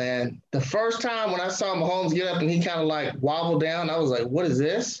me out, man. The first time when I saw Mahomes get up and he kind of like wobbled down, I was like, what is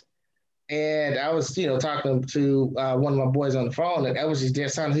this? And I was, talking to one of my boys on the phone, and I was just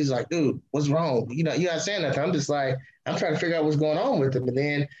dead silent. He's like, dude, what's wrong? You're not saying nothing. I'm just like, I'm trying to figure out what's going on with him. And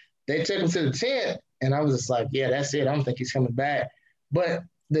then they took him to the tent, and I was just like, yeah, that's it. I don't think he's coming back. But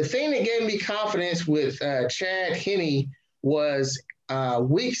the thing that gave me confidence with Chad Henne was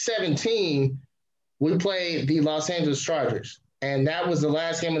week 17, we played the Los Angeles Chargers. And that was the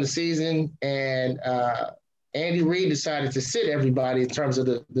last game of the season. And Andy Reid decided to sit everybody in terms of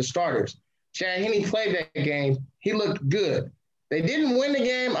the starters. Chad Henne played that game. He looked good. They didn't win the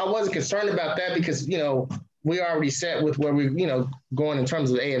game. I wasn't concerned about that because, we already set with where we, going in terms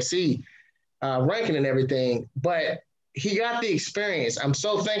of the AFC ranking and everything. But he got the experience. I'm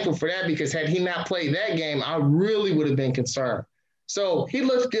so thankful for that because had he not played that game, I really would have been concerned. So he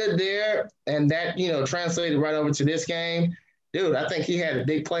looked good there, and that, translated right over to this game. Dude, I think he had a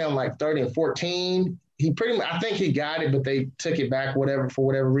big play on like 30 and 14. He pretty much, I think he got it, but they took it back, for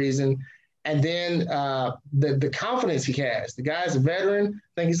whatever reason. And then the confidence he has. The guy's a veteran.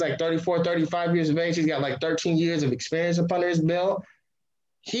 I think he's like 34, 35 years of age. He's got like 13 years of experience up under his belt.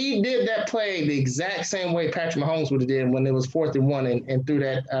 He did that play the exact same way Patrick Mahomes would have did when it was 4th and 1 and threw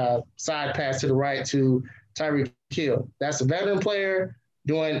that side pass to the right to Tyreek Hill. That's a veteran player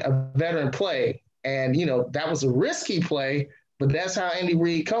doing a veteran play. And, that was a risky play, but that's how Andy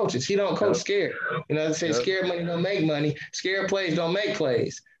Reid coaches. He don't coach scared. They say scared money don't make money. Scared plays don't make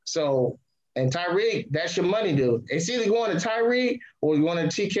plays. So, and Tyreek, that's your money, dude. It's either going to Tyreek or you want to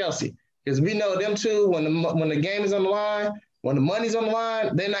T. Kelsey. Because we know them two, when the game is on the line, when the money's on the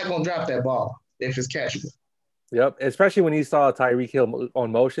line, they're not going to drop that ball if it's catchable. Yep, especially when he saw Tyreek Hill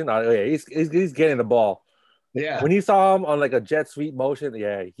on motion. He's getting the ball. Yeah. When he saw him on like a jet sweep motion,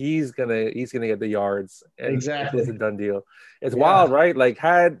 he's gonna get the yards. Exactly. It's a done deal. It's wild, right? Like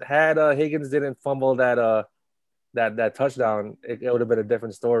had Higgins didn't fumble that touchdown, it would have been a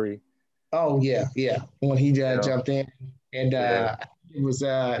different story. Oh yeah. When he jumped in, and it was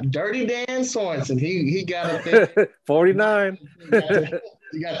Dirty Dan Sorensen. He got up there. 49.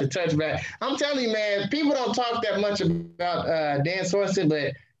 He got the touchback. I'm telling you, man, people don't talk that much about Dan Sorensen,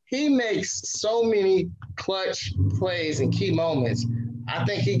 but he makes so many clutch plays and key moments. I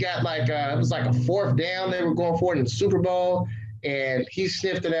think he got it was like a 4th down they were going for it in the Super Bowl, and he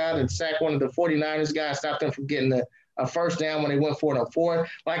sniffed it out and sacked one of the 49ers guys, stopped them from getting a 1st down when they went for it on 4th.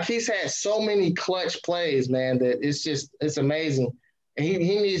 Like, he's had so many clutch plays, man, that it's amazing. And he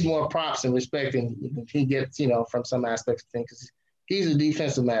needs more props and respect than he gets, from some aspects of things, because he's a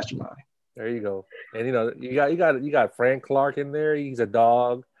defensive mastermind. There you go. And you got Frank Clark in there. He's a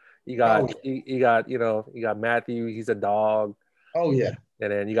dog. You got Matthew. He's a dog. Oh yeah.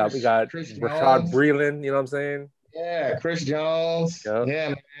 And then we got Rashad Breeland. You know what I'm saying? Yeah, Chris Jones. Yep. Yeah,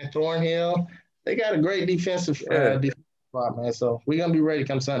 man. Thornhill. They got a great defensive spot, man. So we're gonna be ready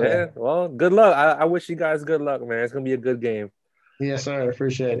come Sunday. Yeah. Well, good luck. I wish you guys good luck, man. It's gonna be a good game. Yes, sir.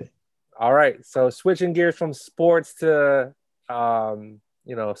 Appreciate it. All right. So switching gears from sports to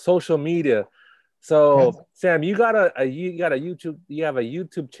social media. So Sam, you have a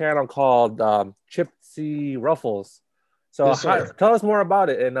YouTube channel called Chipsy Ruffles. So yes, tell us more about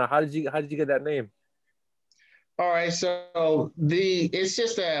it, and how did you get that name? All right, so it's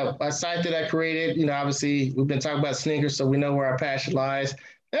just a site that I created. Obviously we've been talking about sneakers, so we know where our passion lies.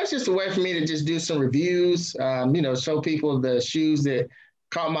 That's just a way for me to just do some reviews, show people the shoes that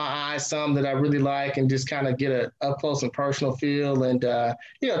caught my eye, some that I really like, and just kind of get a up close and personal feel, and tap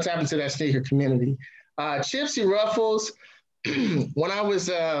into that sneaker community. Chipsy Ruffles. When I was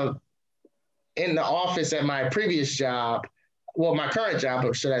in the office at my previous job, well, my current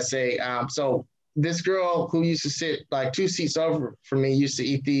job, should I say? So this girl who used to sit like 2 seats over from me used to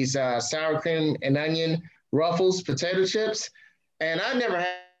eat these sour cream and onion Ruffles potato chips, and I never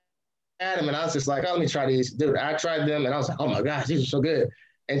had them, and I was just like, oh, let me try these. Dude, I tried them, and I was like, oh my gosh, these are so good.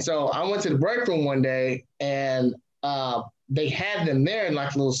 And so I went to the break room one day, and they had them there in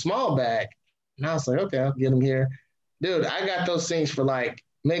like a little small bag, and I was like, okay, I'll get them here. Dude, I got those things for like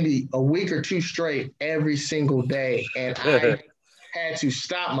maybe a week or 2 straight every single day, and I had to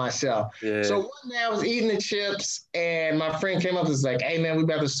stop myself. Yeah. So one day I was eating the chips, and my friend came up and was like, hey, man, we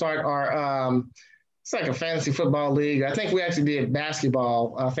about to start our it's like a fantasy football league. I think we actually did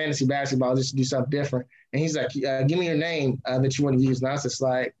basketball, fantasy basketball, just to do something different. And he's like, give me your name that you want to use. And I was just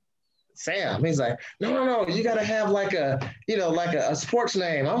like, Sam. He's like, no, you got to have like a sports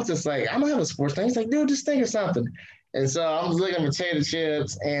name. I was just like, I don't have a sports name. He's like, dude, just think of something. And so I was looking at potato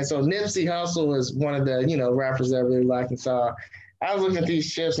chips. And so Nipsey Hussle was one of the, rappers that I really liked. And so I was looking at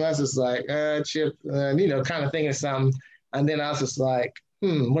these chips, and I was just like, chip, kind of thinking of something. And then I was just like,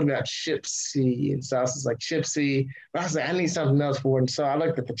 what about Chipsy? And so I was just like, Chipsy. But I was like, I need something else for it. And so I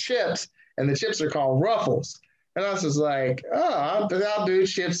looked at the chips, and the chips are called Ruffles. And I was just like, I'll do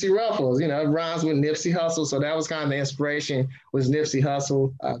Chipsy Ruffles. It rhymes with Nipsey Hussle. So that was kind of the inspiration, was Nipsey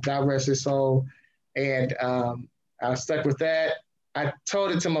Hussle, God rest his soul. And I stuck with that. I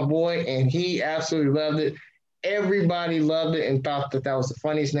told it to my boy, and he absolutely loved it. everybody loved it and thought that that was the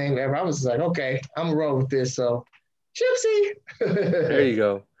funniest name ever. I was like, okay, I'm gonna roll with this. So, Gypsy. There you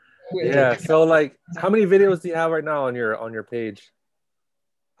go. Yeah. So like, how many videos do you have right now on your page?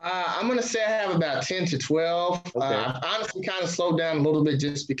 I'm gonna say I have about 10 to 12. Okay. I've honestly kind of slowed down a little bit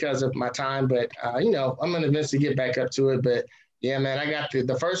just because of my time, but I'm gonna eventually get back up to it. But yeah, man, I got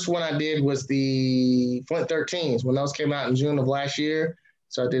the first one I did was the Flint 13s when those came out in June of last year.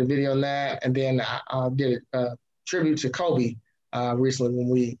 So I did a video on that, and then I did a tribute to Kobe recently when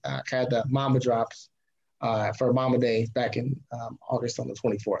we had the Mamba drops for Mamba Day back in August on the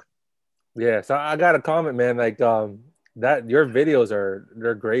 24th. Yeah. So I got a comment, man. Like that your videos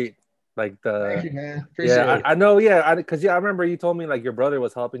they're great. Like Thank you, man. Appreciate yeah, it. I know. Yeah, because I remember you told me like your brother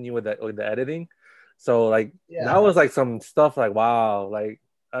was helping you with that with the editing. So like that Yeah, was like some stuff like wow, like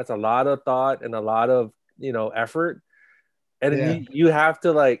that's a lot of thought and a lot of effort. And then yeah, you have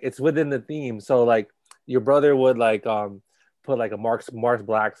to like it's within the theme. So like your brother would like put like a Marks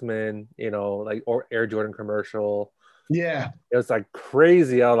Blacksman, like or Air Jordan commercial. yeah. It was like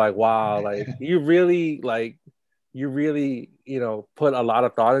crazy. I was like, wow, like you really, put a lot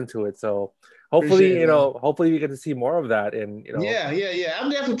of thought into it. So hopefully, Appreciate it, man. hopefully we get to see more of that. And Yeah. I'm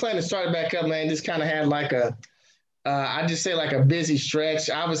definitely planning to start it back up, man. Just kind of had like I just say like a busy stretch.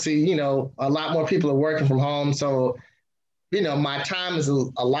 Obviously, a lot more people are working from home. So, my time is a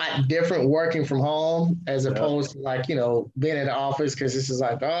lot different working from home as yeah, opposed to like, being in the office because this is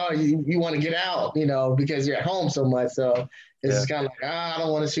like, oh, you want to get out, because you're at home so much. So it's yeah, just kind of like, I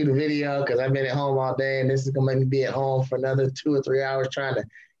don't want to shoot a video because I've been at home all day and this is going to make me be at home for another 2 or 3 hours trying to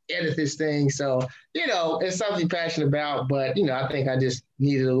edit this thing. So, it's something you're passionate about, but, I think I just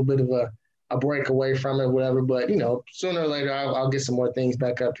needed a little bit of a break away from it, whatever. But, sooner or later, I'll get some more things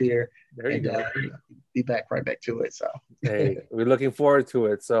back up here there you and go. be back right back to it. So, Hey, we're looking forward to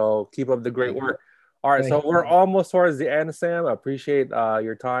it. So keep up the great work. All right, so thank we're you. almost towards the end, Sam. I appreciate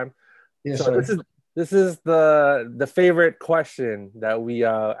your time. Yes, So sir. this is the favorite question that we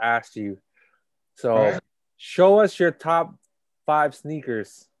asked you. All So right. show us your top 5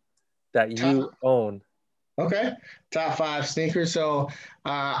 sneakers that Top, you own. okay. Top 5 sneakers. So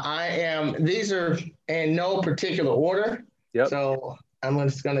these are in no particular order. Yep. So I'm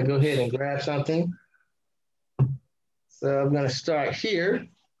just going to go ahead and grab something. So I'm going to start here.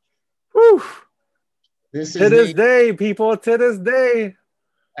 Whew. This To is this day, people, to this day.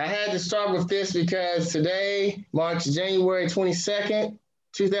 I had to start with this because today marks January 22nd,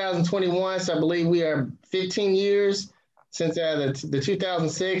 2021. So I believe we are 15 years since the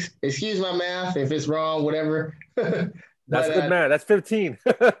 2006. Excuse my math if it's wrong, whatever. That's But good, man. That's 15.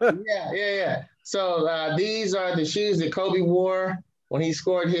 yeah. So these are the shoes that Kobe wore when he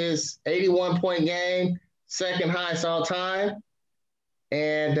scored his 81-point game, second highest all time.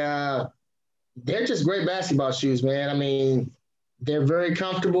 And they're just great basketball shoes, man. I mean, they're very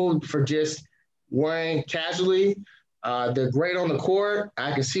comfortable for just wearing casually. They're great on the court.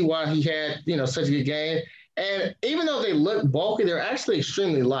 I can see why he had, such a good game. And even though they look bulky, they're actually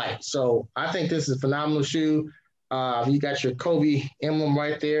extremely light. So I think this is a phenomenal shoe. You got your Kobe emblem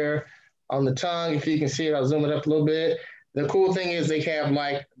right there on the tongue. If you can see it, I'll zoom it up a little bit. The cool thing is they have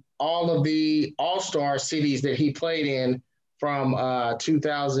like all of the all-star cities that he played in from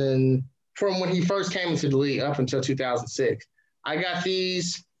 2000, from when he first came into the league up until 2006. I got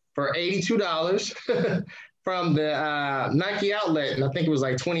these for $82 from the Nike outlet, and I think it was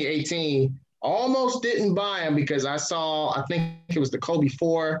like 2018. Almost didn't buy them because I think it was the Kobe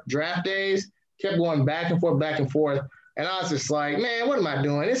 4 draft days, kept going back and forth. And I was just like, man, what am I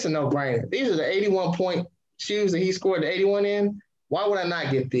doing? It's a no-brainer. These are the 81-point shoes that he scored the 81 in. Why would I not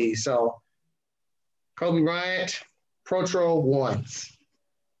get these? So Kobe Bryant, Protro 1s.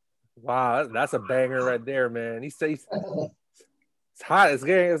 Wow, that's a banger right there, man. He says it's hot. It's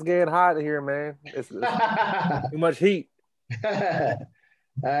getting hot in here, man. It's too much heat. All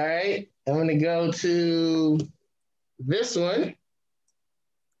right. I'm going to go to this one.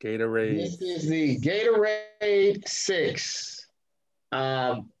 Gatorade. This is the Gatorade 6.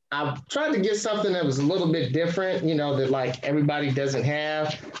 I've tried to get something that was a little bit different, that like everybody doesn't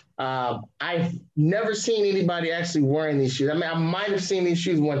have. I've never seen anybody actually wearing these shoes. I mean, I might have seen these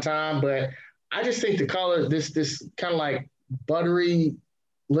shoes one time, but I just think the color, this kind of like buttery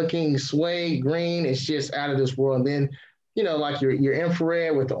looking suede green, is just out of this world. And then, like your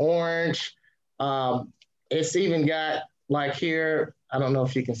infrared with the orange. It's even got like here, I don't know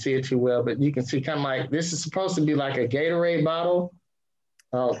if you can see it too well, but you can see kind of like this is supposed to be like a Gatorade bottle.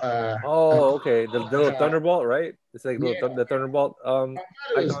 Oh, okay. The little Thunderbolt, right? It's like Yeah, the Thunderbolt. I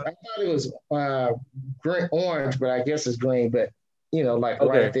Icon. thought it was green, orange, but I guess it's green. But like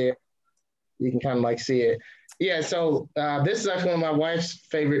Okay. right there, you can kind of like see it. Yeah, so this is actually one of my wife's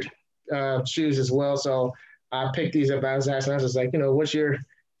favorite shoes as well. So I picked these up. I was asking, I was just like, what's your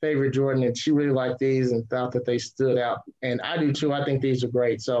favorite Jordan? And she really liked these and thought that they stood out. And I do too. I think these are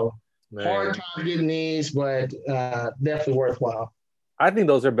great. So hard Man, time getting these, but definitely worthwhile. I think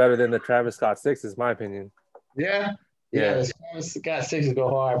those are better than the Travis Scott sixes, my opinion. Yeah, yeah. Yeah, The Travis Scott sixes go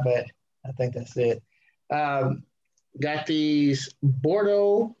hard, but I think that's it. Um, got these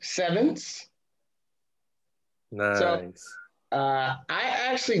Bordeaux sevens. So nice. I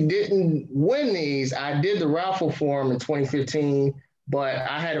actually didn't win these. I did the raffle for them in 2015, but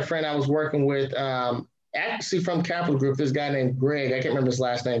I had a friend I was working with, actually from Capital Group. This guy named Greg. I can't remember his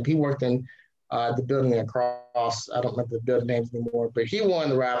last name. He worked in the building across. I don't remember the building names anymore, but he won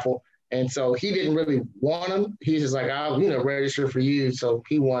the raffle. And so he didn't really want them. He's just like, I'll, register for you. So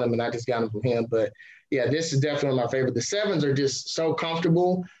he won them, and I just got them from him. But yeah, this is definitely my favorite. The sevens are just so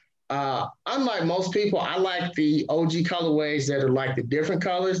comfortable. Unlike most people, I like the OG colorways that are like the different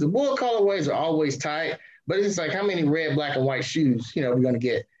colors. The bull colorways are always tight, but it's like how many red, black, and white shoes, we're gonna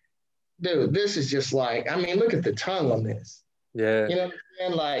get. Dude, this is just like, I mean, look at the tongue on this. Yeah. You know what I'm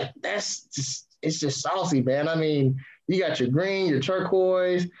saying? Like that's just it's just saucy, man. I mean, you got your green, your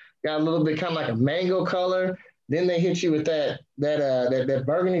turquoise, got a little bit kind of like a mango color. Then they hit you with that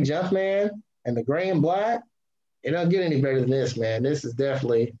burgundy jump man and the gray and black. It don't get any better than this, man. This is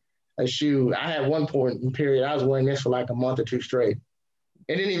definitely a shoe. I had one point in period. I was wearing this for like a month or two straight.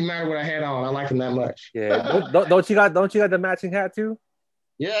 It didn't even matter what I had on. I liked them that much. Yeah. Don't you got the matching hat too?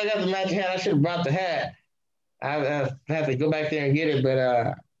 Yeah, I got the matching hat. I should have brought the hat. I have to go back there and get it,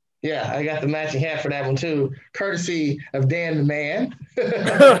 but yeah, I got the matching hat for that one too, courtesy of Dan the Man.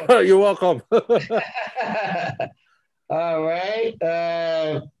 You're welcome. All right.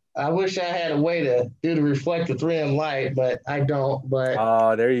 I wish I had a way to do the reflective rim light, but I don't. But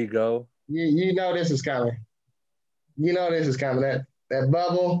Oh, there you go. you know this is coming. You know this is coming. That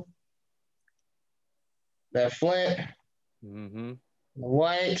bubble, that flint, Mm-hmm. the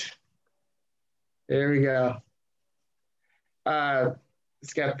white. There we go.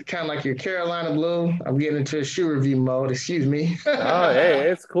 It's got kind of like your Carolina blue. I'm getting into a shoe review mode. Excuse me. Oh, hey,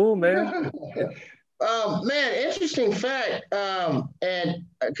 it's cool, man. Man, interesting fact. And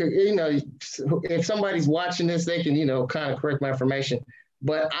if somebody's watching this, they can kind of correct my information.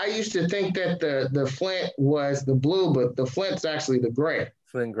 But I used to think that the Flint was the blue, but the Flint's actually the gray.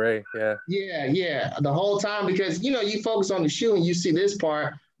 Flynn Gray, yeah. Yeah, yeah. The whole time because you focus on the shoe and you see this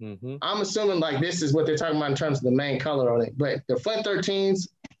part. Mm-hmm. I'm assuming like this is what they're talking about in terms of the main color on it. But the Flint 13s,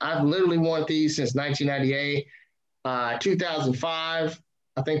 I've literally worn these since 1998, 2005.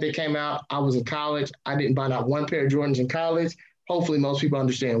 I think they came out. I was in college. I didn't buy not one pair of Jordans in college. Hopefully, most people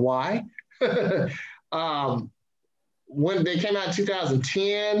understand why. When they came out in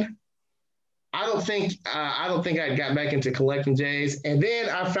 2010, I don't think I got back into collecting J's. And then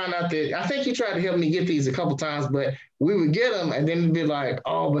I found out that I think you tried to help me get these a couple times, but we would get them and then it'd be like,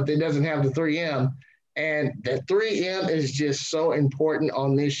 oh, but it doesn't have the 3M. And the 3M is just so important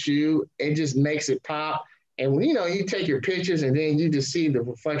on this shoe. It just makes it pop. And when you take your pictures and then you just see the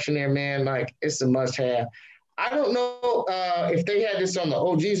reflection there, man, like it's a must have. I don't know if they had this on the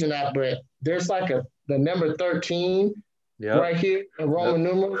OGs or not, but there's like the number 13 right here in Roman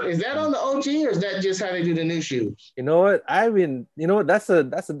numerals. Is that on the OG or is that just how they do the new shoes? You know what?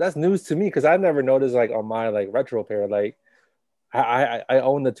 That's news to me because I never noticed like on my like retro pair. Like I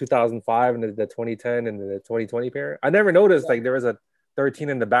own the 2005 and the 2010 and the 2020 pair. I never noticed like there was a 13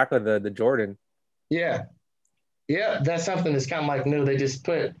 in the back of the Jordan. Yeah. Yeah, that's something that's kind of like new. They just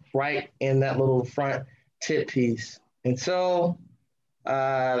put right in that little front tip piece. And so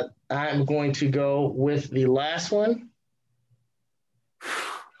I'm going to go with the last one.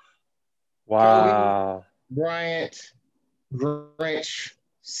 Wow. Kobe Bryant Grinch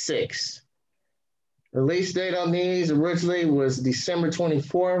 6. Release date on these originally was December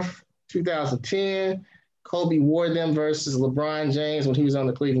 24th, 2010. Kobe wore them versus LeBron James when he was on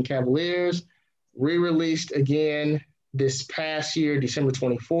the Cleveland Cavaliers. Re-released again this past year, December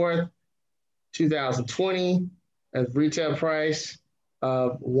 24th, 2020, at retail price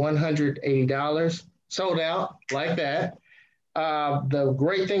of $180. Sold out like that. The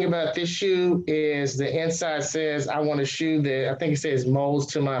great thing about this shoe is the inside says, I want a shoe that I think it says molds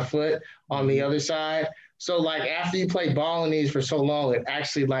to my foot on the other side. So like after you play ball in these for so long, it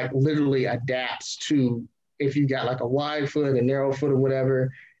actually like literally adapts to if you got like a wide foot, a narrow foot or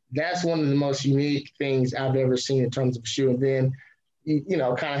whatever. That's one of the most unique things I've ever seen in terms of shoe. And then,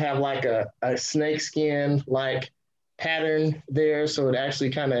 kind of have like a snake skin like pattern there. So it actually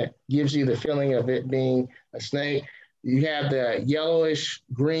kind of gives you the feeling of it being a snake. You have the yellowish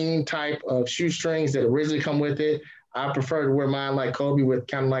green type of shoestrings that originally come with it. I prefer to wear mine like Kobe with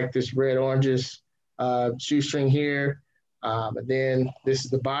kind of like this red oranges shoestring here. And then this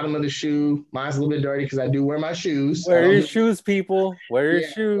is the bottom of the shoe. Mine's a little bit dirty because I do wear my shoes. I Wear don't your do shoes, people. Wear your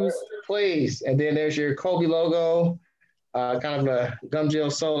yeah, shoes. please. And then there's your Kobe logo, kind of a gum gel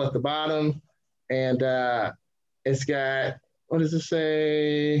sole at the bottom, and it's got what does it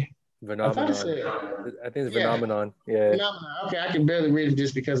say? I thought it Phenomenon. said I think it's yeah, phenomenon. Yeah. phenomenon. Okay, I can barely read it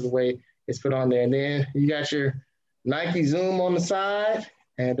just because of the way it's put on there. And then you got your Nike Zoom on the side,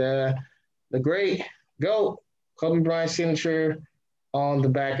 and the great GOAT Kobe Bryant signature on the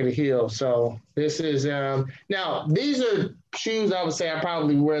back of the heel. So this is now these are shoes I would say I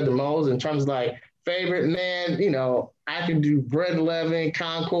probably wear the most in terms of like favorite man. You know, I can do Bread 11,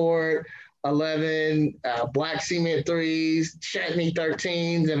 Concord 11, Black Cement 3s, Chutney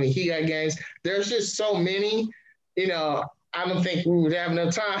 13s. I mean, he got games. There's just so many, you know, I don't think we would have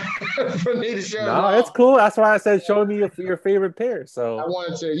enough time for me to show them No, it's all. cool. That's why I said show me your favorite pair. I So,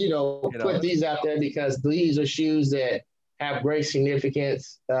 wanted to, you put know, these out there because these are shoes that have great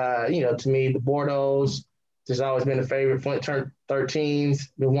significance. To me, the Bordeaux's has always been a favorite. Flint 13s,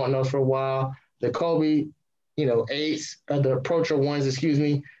 been wanting those for a while. The Kobe, 8s, the Procho ones, excuse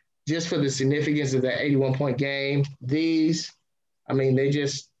me, just for the significance of that 81-point game. These, I mean, they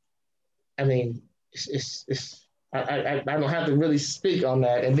just, I mean, it's I don't have to really speak on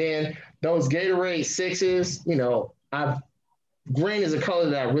that. And then those Gatorade sixes, I've green is a color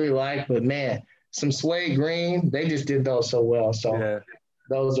that I really like, but man, some suede green, they just did those so well. So yeah.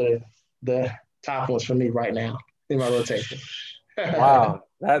 those are the top ones for me right now in my rotation. Wow.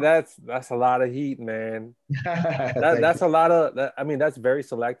 That's a lot of heat, man. Thank That's you. a lot of that. I mean, that's very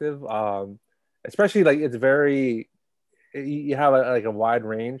selective. Especially like it's very you have like a wide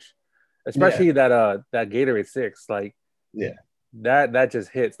range, Yeah, especially that Gatorade six, like yeah. that just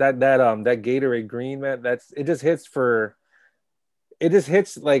hits that Gatorade green, man. It just hits for it just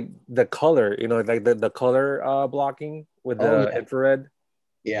hits like the color, like the color blocking with Oh the yeah, infrared.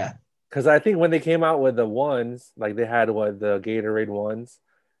 yeah, Because I think when they came out with the ones, like they had the Gatorade ones,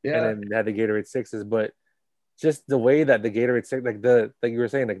 and yeah. then they had the Gatorade sixes, but just the way that the Gatorade six, like you were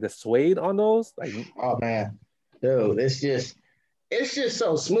saying, like the suede on those, like Oh man, dude, it's just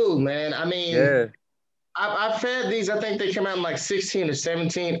so smooth, man. I mean, yeah, I've had these. I think they come out in like 16 or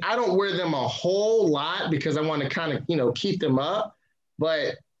 17. I don't wear them a whole lot because I want to kind of, keep them up,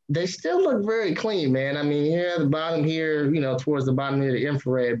 but they still look very clean, man. I mean, here at the bottom here, towards the bottom of the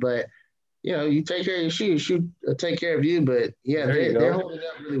infrared, but you take care of your shoes, shoot, take care of you. But yeah, there you they're go. holding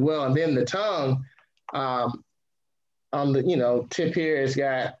up really well. And then the tongue um, on the tip here has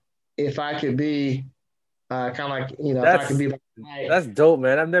got if I could be kind of like if I could That's be like that's dope,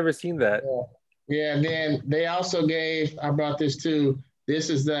 man. I've never seen that. yeah. Yeah, and then they also gave, I brought this too. This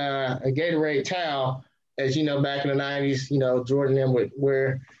is a Gatorade towel. As you know, back in the 90s, Jordan them would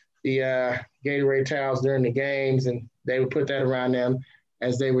wear the Gatorade towels during the games, and they would put that around them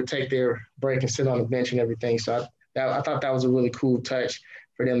as they would take their break and sit on the bench and everything. So I thought that was a really cool touch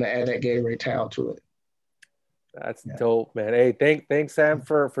for them to add that Gatorade towel to it. That's Yeah, dope, man. Hey, thanks Sam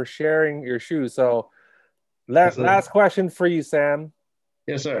for sharing your shoes. So absolutely. last question for you, Sam.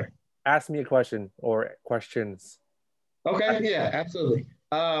 Yes, sir. Ask me a question or questions. Okay, yeah, absolutely.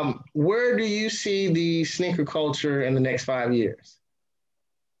 Where do you see the sneaker culture in the next 5 years?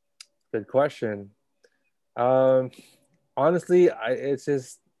 Good question. Um, Honestly, it's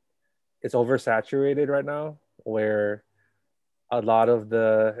oversaturated right now, where a lot of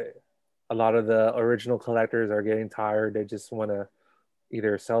the a lot of the original collectors are getting tired. They just want to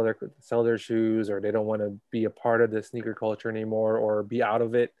either sell their shoes, or they don't want to be a part of the sneaker culture anymore or be out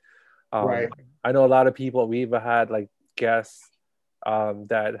of it. Right. I know a lot of people. We've had like guests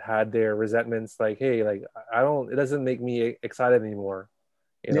that had their resentments, like, hey, like I don't. It doesn't make me excited anymore.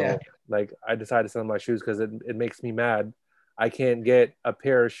 You Yeah. know, like I decided to sell my shoes because it makes me mad. I can't get a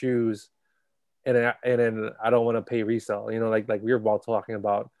pair of shoes and then I don't want to pay resale. Like we were both talking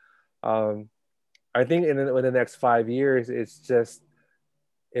about. Um, I think in the next 5 years, it's just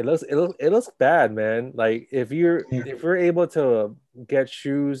it looks bad, man. Like if you're able to get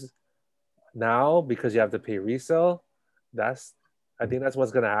shoes now because you have to pay resale, that's I think that's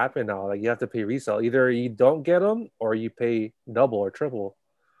what's gonna happen now. Like you have to pay resale. Either you don't get them or you pay double or triple.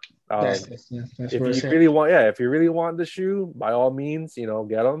 That's Um, that's, that's if where you it's at. really want, yeah, if you really want the shoe, by all means,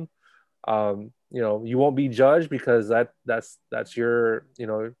 get them. You won't be judged because that's that's your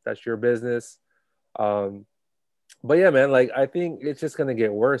business. Um, but yeah, man, like I think it's just gonna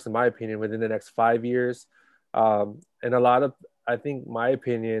get worse, in my opinion, within the next 5 years. And I think my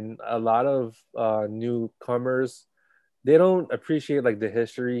opinion, a lot of newcomers they don't appreciate like the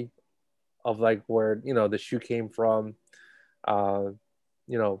history of like where the shoe came from. Uh,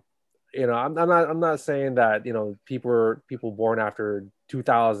 you know, I'm not saying that people born after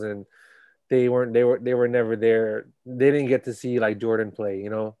 2000 they were never there. They didn't get to see like Jordan play.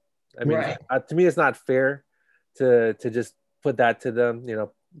 I mean, Right. to me, it's not fair to just put that to them.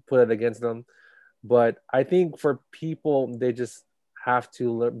 Put it against them. But I think for people, they just have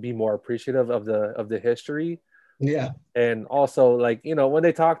to be more appreciative of the history, Yeah. and also like when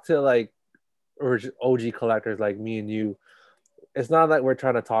they talk to like OG collectors like me and you, it's not like we're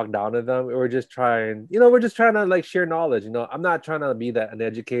trying to talk down to them. We're just trying to like share knowledge. I'm not trying to be that an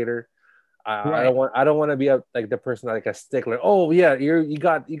educator. I Right. don't want to be like the person like a stickler. Oh yeah, you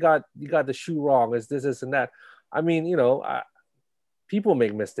got the shoe wrong. It's this and that. I mean, people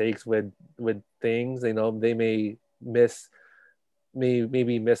make mistakes with things. They may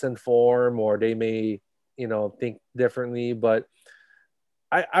maybe misinform, or they may think differently. But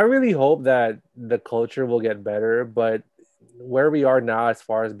I really hope that the culture will get better. But where we are now, as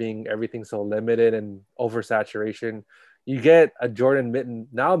far as being everything so limited and oversaturation, you get a Jordan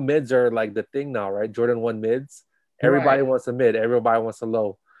mid. Now mids are like the thing now, right? Jordan 1 mids. Everybody Right. wants a mid. Everybody wants a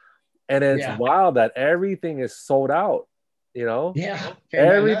low. And it's Yeah. wild that everything is sold out. You know, Yeah. Can't buy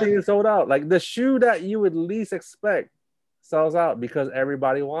everything nothing. is sold out. Like the shoe that you would least expect sells out because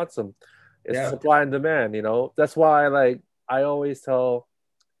everybody wants them. It's Yeah. supply and demand. That's why like I always tell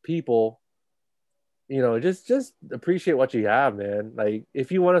people, just appreciate what you have, man. Like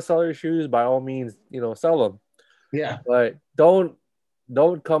if you want to sell your shoes, by all means, sell them. Yeah. But don't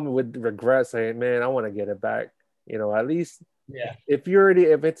come with regret saying, man, I want to get it back. At least Yeah. if you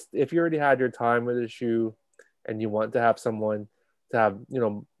already had your time with the shoe, and you want to have someone to have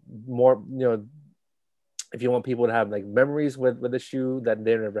more, if you want people to have like memories with the shoe that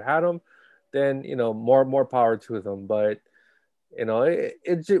they never had them, then more power to them. But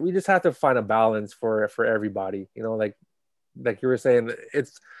we just have to find a balance for everybody. Like you were saying,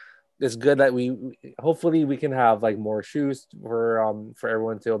 it's good that we hopefully we can have like more shoes for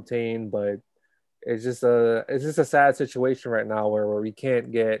everyone to obtain. But it's just a sad situation right now where we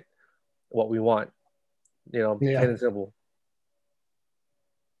can't get what we want. Plain Yeah. and simple.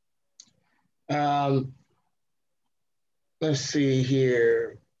 Um, let's see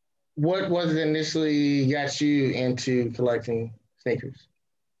here. What was it initially got you into collecting sneakers?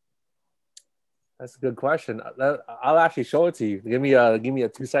 That's a good question. I'll actually show it to you. Give me a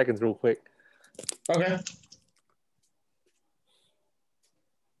 2 seconds real quick. Okay.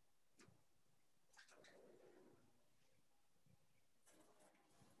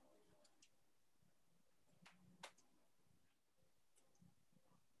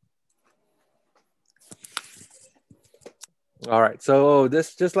 All right. So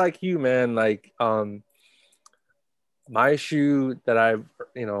this just like you, man, like my shoe that I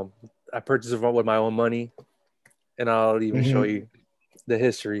purchased with my own money, and I'll even show Mm-hmm. you the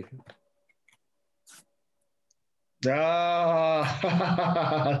history.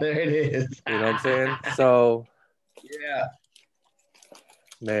 Oh, there it is. You know what I'm saying? So, Yeah.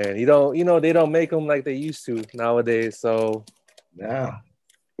 man, they don't make them like they used to nowadays. So No.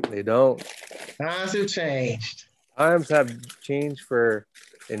 they don't. Times have changed. Times have changed for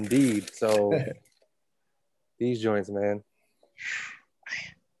indeed. So these joints, man.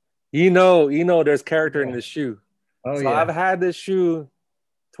 There's character in Yeah. this shoe. Oh So I've yeah. had this shoe.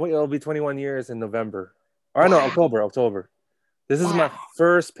 It'll be 21 years in November. Or no, Wow. October. This is my Wow.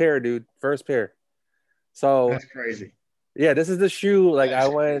 first pair, dude. First pair. So That's crazy. yeah, this is the shoe. Like I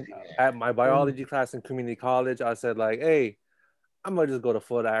That's went crazy. at my biology class in community college. I said like, hey, I'm gonna just go to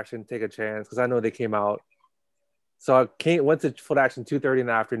Foot Action, take a chance because I know they came out. So went to Foot Action 2:30 in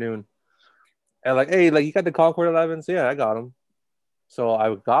the afternoon, and like, hey, like you got the Concord 11s? Yeah, I got them. So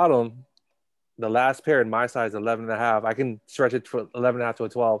I got them. The last pair in my size, 11 and a half. I can stretch it for 11 and a half to a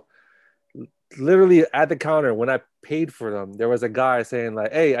 12. Literally at the counter when I paid for them, there was a guy saying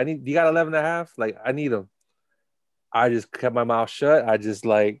like, "Hey, you got 11 and a half? Like, I need them." I just kept my mouth shut. I just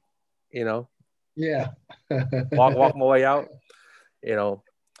like, you know, Yeah. walk my way out. You know,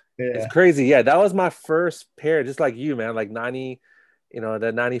 it's Yeah. crazy. Yeah, that was my first pair, just like you, man. Like 90,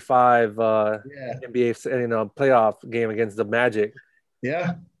 the 95 Yeah. NBA, playoff game against the Magic.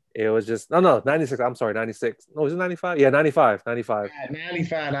 Yeah. It was just no 96. I'm sorry, 96. No, was it 95? Yeah, 95, 95.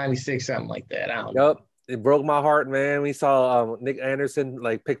 95, 96, something like that. I don't know. Yep. It broke my heart, man. We saw Nick Anderson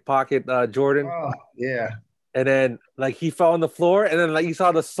like pickpocket Jordan, Oh, yeah. and then like he fell on the floor, and then like you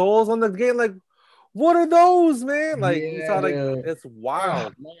saw the soles on the game. Like, what are those, man? Like you saw Yeah, like dude. it's Oh,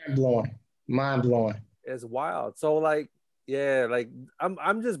 wild. mind blowing. Mind blowing. It's wild. So like yeah, like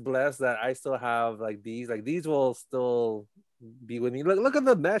I'm just blessed that I still have like these. Like these will still be with me. Look at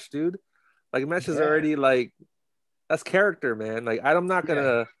the mesh, dude. Like mesh is Yeah. already like that's character, man. Like Yeah. I'm not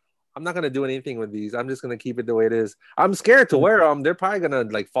gonna do anything with these. I'm just gonna keep it the way it is. I'm scared to wear them. They're probably gonna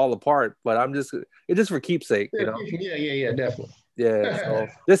like fall apart, but it's just for keepsake, you know. Yeah, definitely. Yeah. So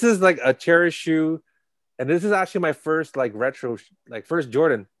this is like a cherished shoe, and this is actually my first like retro, like first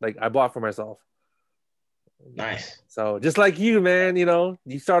Jordan like I bought for myself. Nice. So just like you, man, you know,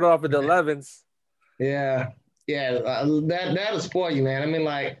 you start off with the 11s. Yeah. Yeah. That'll spoil you, man. I mean,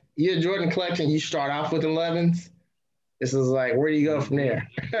 like your Jordan collection, you start off with 11s. This is like, where do you go from there?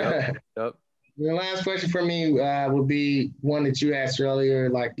 Yep. Yep. The last question for me would be one that you asked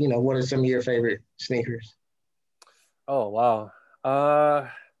earlier. Like, what are some of your favorite sneakers? Oh wow. Uh,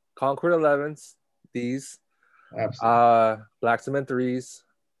 Concord 11s. These. Absolutely. Black Cement 3s.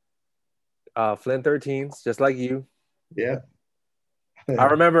 Flint 13s, just like you. Yeah. I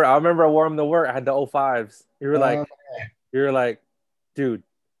remember I wore them to work. I had the 05s. You were like, dude,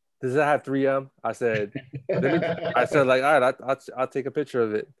 does it have 3M? I said, I said like, all right, I'll take a picture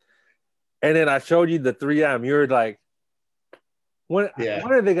of it. And then I showed you the 3M. You were like, when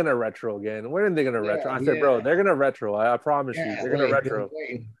are they gonna retro again? When are they gonna retro? I said, bro, they're gonna retro. I promise you, they're gonna retro.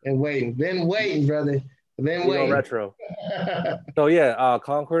 Been waiting, brother. Been waiting. Retro. So yeah,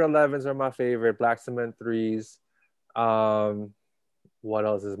 Concord 11s are my favorite. Black Cement 3s. What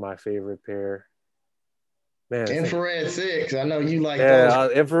else is my favorite pair? Man, Infrared 6. I know you like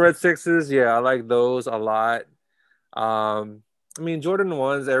those. Infrared 6s. Yeah, I like those a lot. I mean Jordan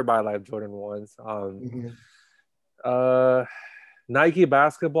 1s. Everybody likes Jordan 1s. Nike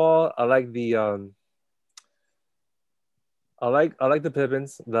basketball. I like the I like the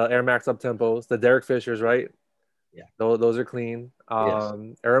Pippins, the Air Max up tempos, the Derek Fishers, right? Yeah, those are clean. Yes.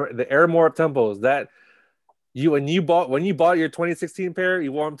 The Air More up tempos that when you bought your 2016 pair,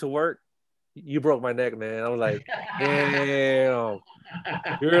 you wore them to work. You broke my neck, man. I was like, damn.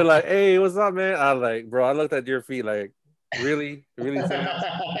 You were like, hey, what's up, man? I was like, bro, I looked at your feet like, really, Sam?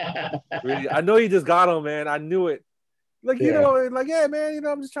 Really? I know you just got them, man. I knew it. Like, you know, like, yeah, man, you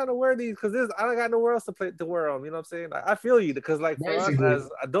know, I'm just trying to wear these because I don't got nowhere else to wear them. You know what I'm saying? I feel you because, like, for us as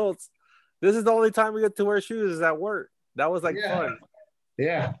adults, this is the only time we get to wear shoes is at work. That was like fun.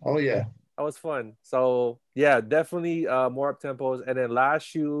 Yeah. Oh, yeah. That was fun. So, yeah, definitely more up tempos. And then last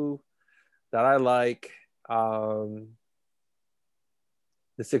shoe that I like, the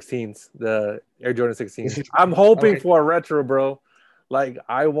 16s, the Air Jordan 16s. I'm hoping for a retro, bro. Like,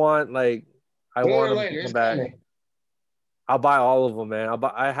 I want them to come back. I'll buy all of them, man.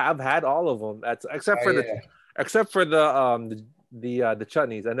 I have had all of them. Except for the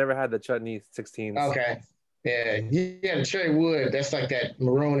chutneys. I never had the chutney 16s. Okay. Yeah, you had a cherry wood. That's like that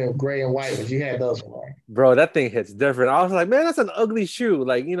maroon and gray and white, but you had those one. Bro, that thing hits different. I was like, man, that's an ugly shoe.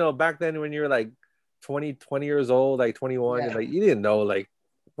 Like, you know, back then when you were like 20 years old, like 21, and like you didn't know like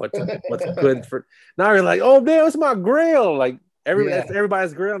what's good for. Now you're like, oh man, it's my grail. Like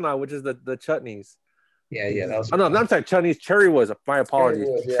everybody's grail now, which is the chutneys. Yeah. That was I'm sorry, chutneys, cherry woods. My apologies.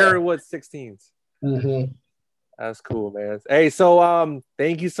 Cherry wood 16s. Mm-hmm. That's cool, man. Hey, so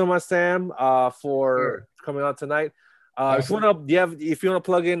thank you so much, Sam, for coming on tonight. If you want to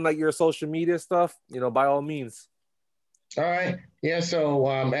plug in like your social media stuff, you know, by all means. All right. Yeah. So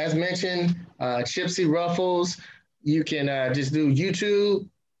as mentioned, Chipsy Ruffles. You can just do YouTube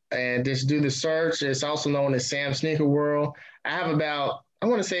and just do the search. It's also known as Sam Sneaker World. I have about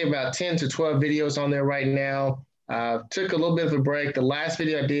 10 to 12 videos on there right now. Took a little bit of a break. The last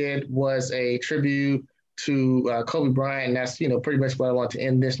video I did was a tribute to Kobe Bryant. And that's, pretty much what I want to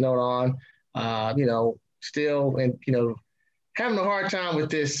end this note on. Still, and, having a hard time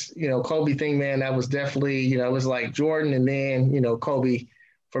with this, Kobe thing, man. That was definitely, it was like Jordan and then, Kobe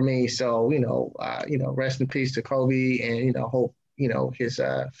for me. So, rest in peace to Kobe and, hope, his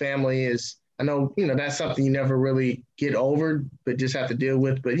family is, I know, that's something you never really get over, but just have to deal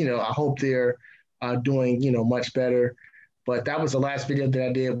with. But, I hope they're doing, much better. But that was the last video that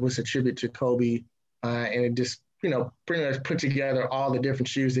I did was a tribute to Kobe. And it just, pretty much put together all the different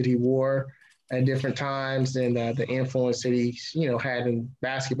shoes that he wore at different times and the influence that he, had in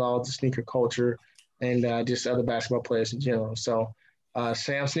basketball, the sneaker culture, and just other basketball players in general. So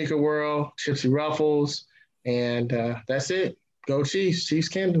Sam Sneaker World, Chipsy Ruffles, and that's it. Go Chiefs, Chiefs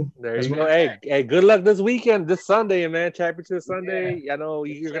Kingdom. There you go. Hey, good luck this weekend, this Sunday, man. Championship Sunday. I know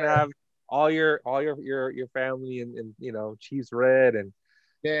you're gonna have all your family and Chiefs red and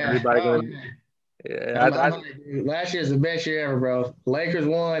everybody going. Yeah, last year's the best year ever, bro. Lakers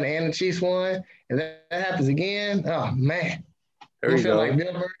won and the Chiefs won, and that happens again. Oh man, there you go. Like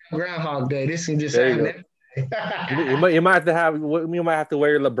Bill Murray Groundhog Day. This can just happen You might have to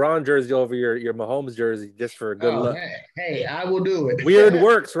wear your LeBron jersey over your Mahomes jersey just for good Oh, luck. hey, I will do it. Weird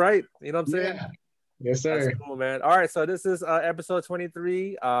works, right? You know what I'm saying? Yeah. Yes, sir. That's cool, man. All right, so this is episode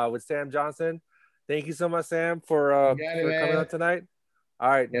 23 with Sam Johnson. Thank you so much, Sam, for You got it, coming man. on tonight. All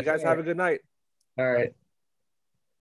right, Yes, you guys sir. have a good night. All right.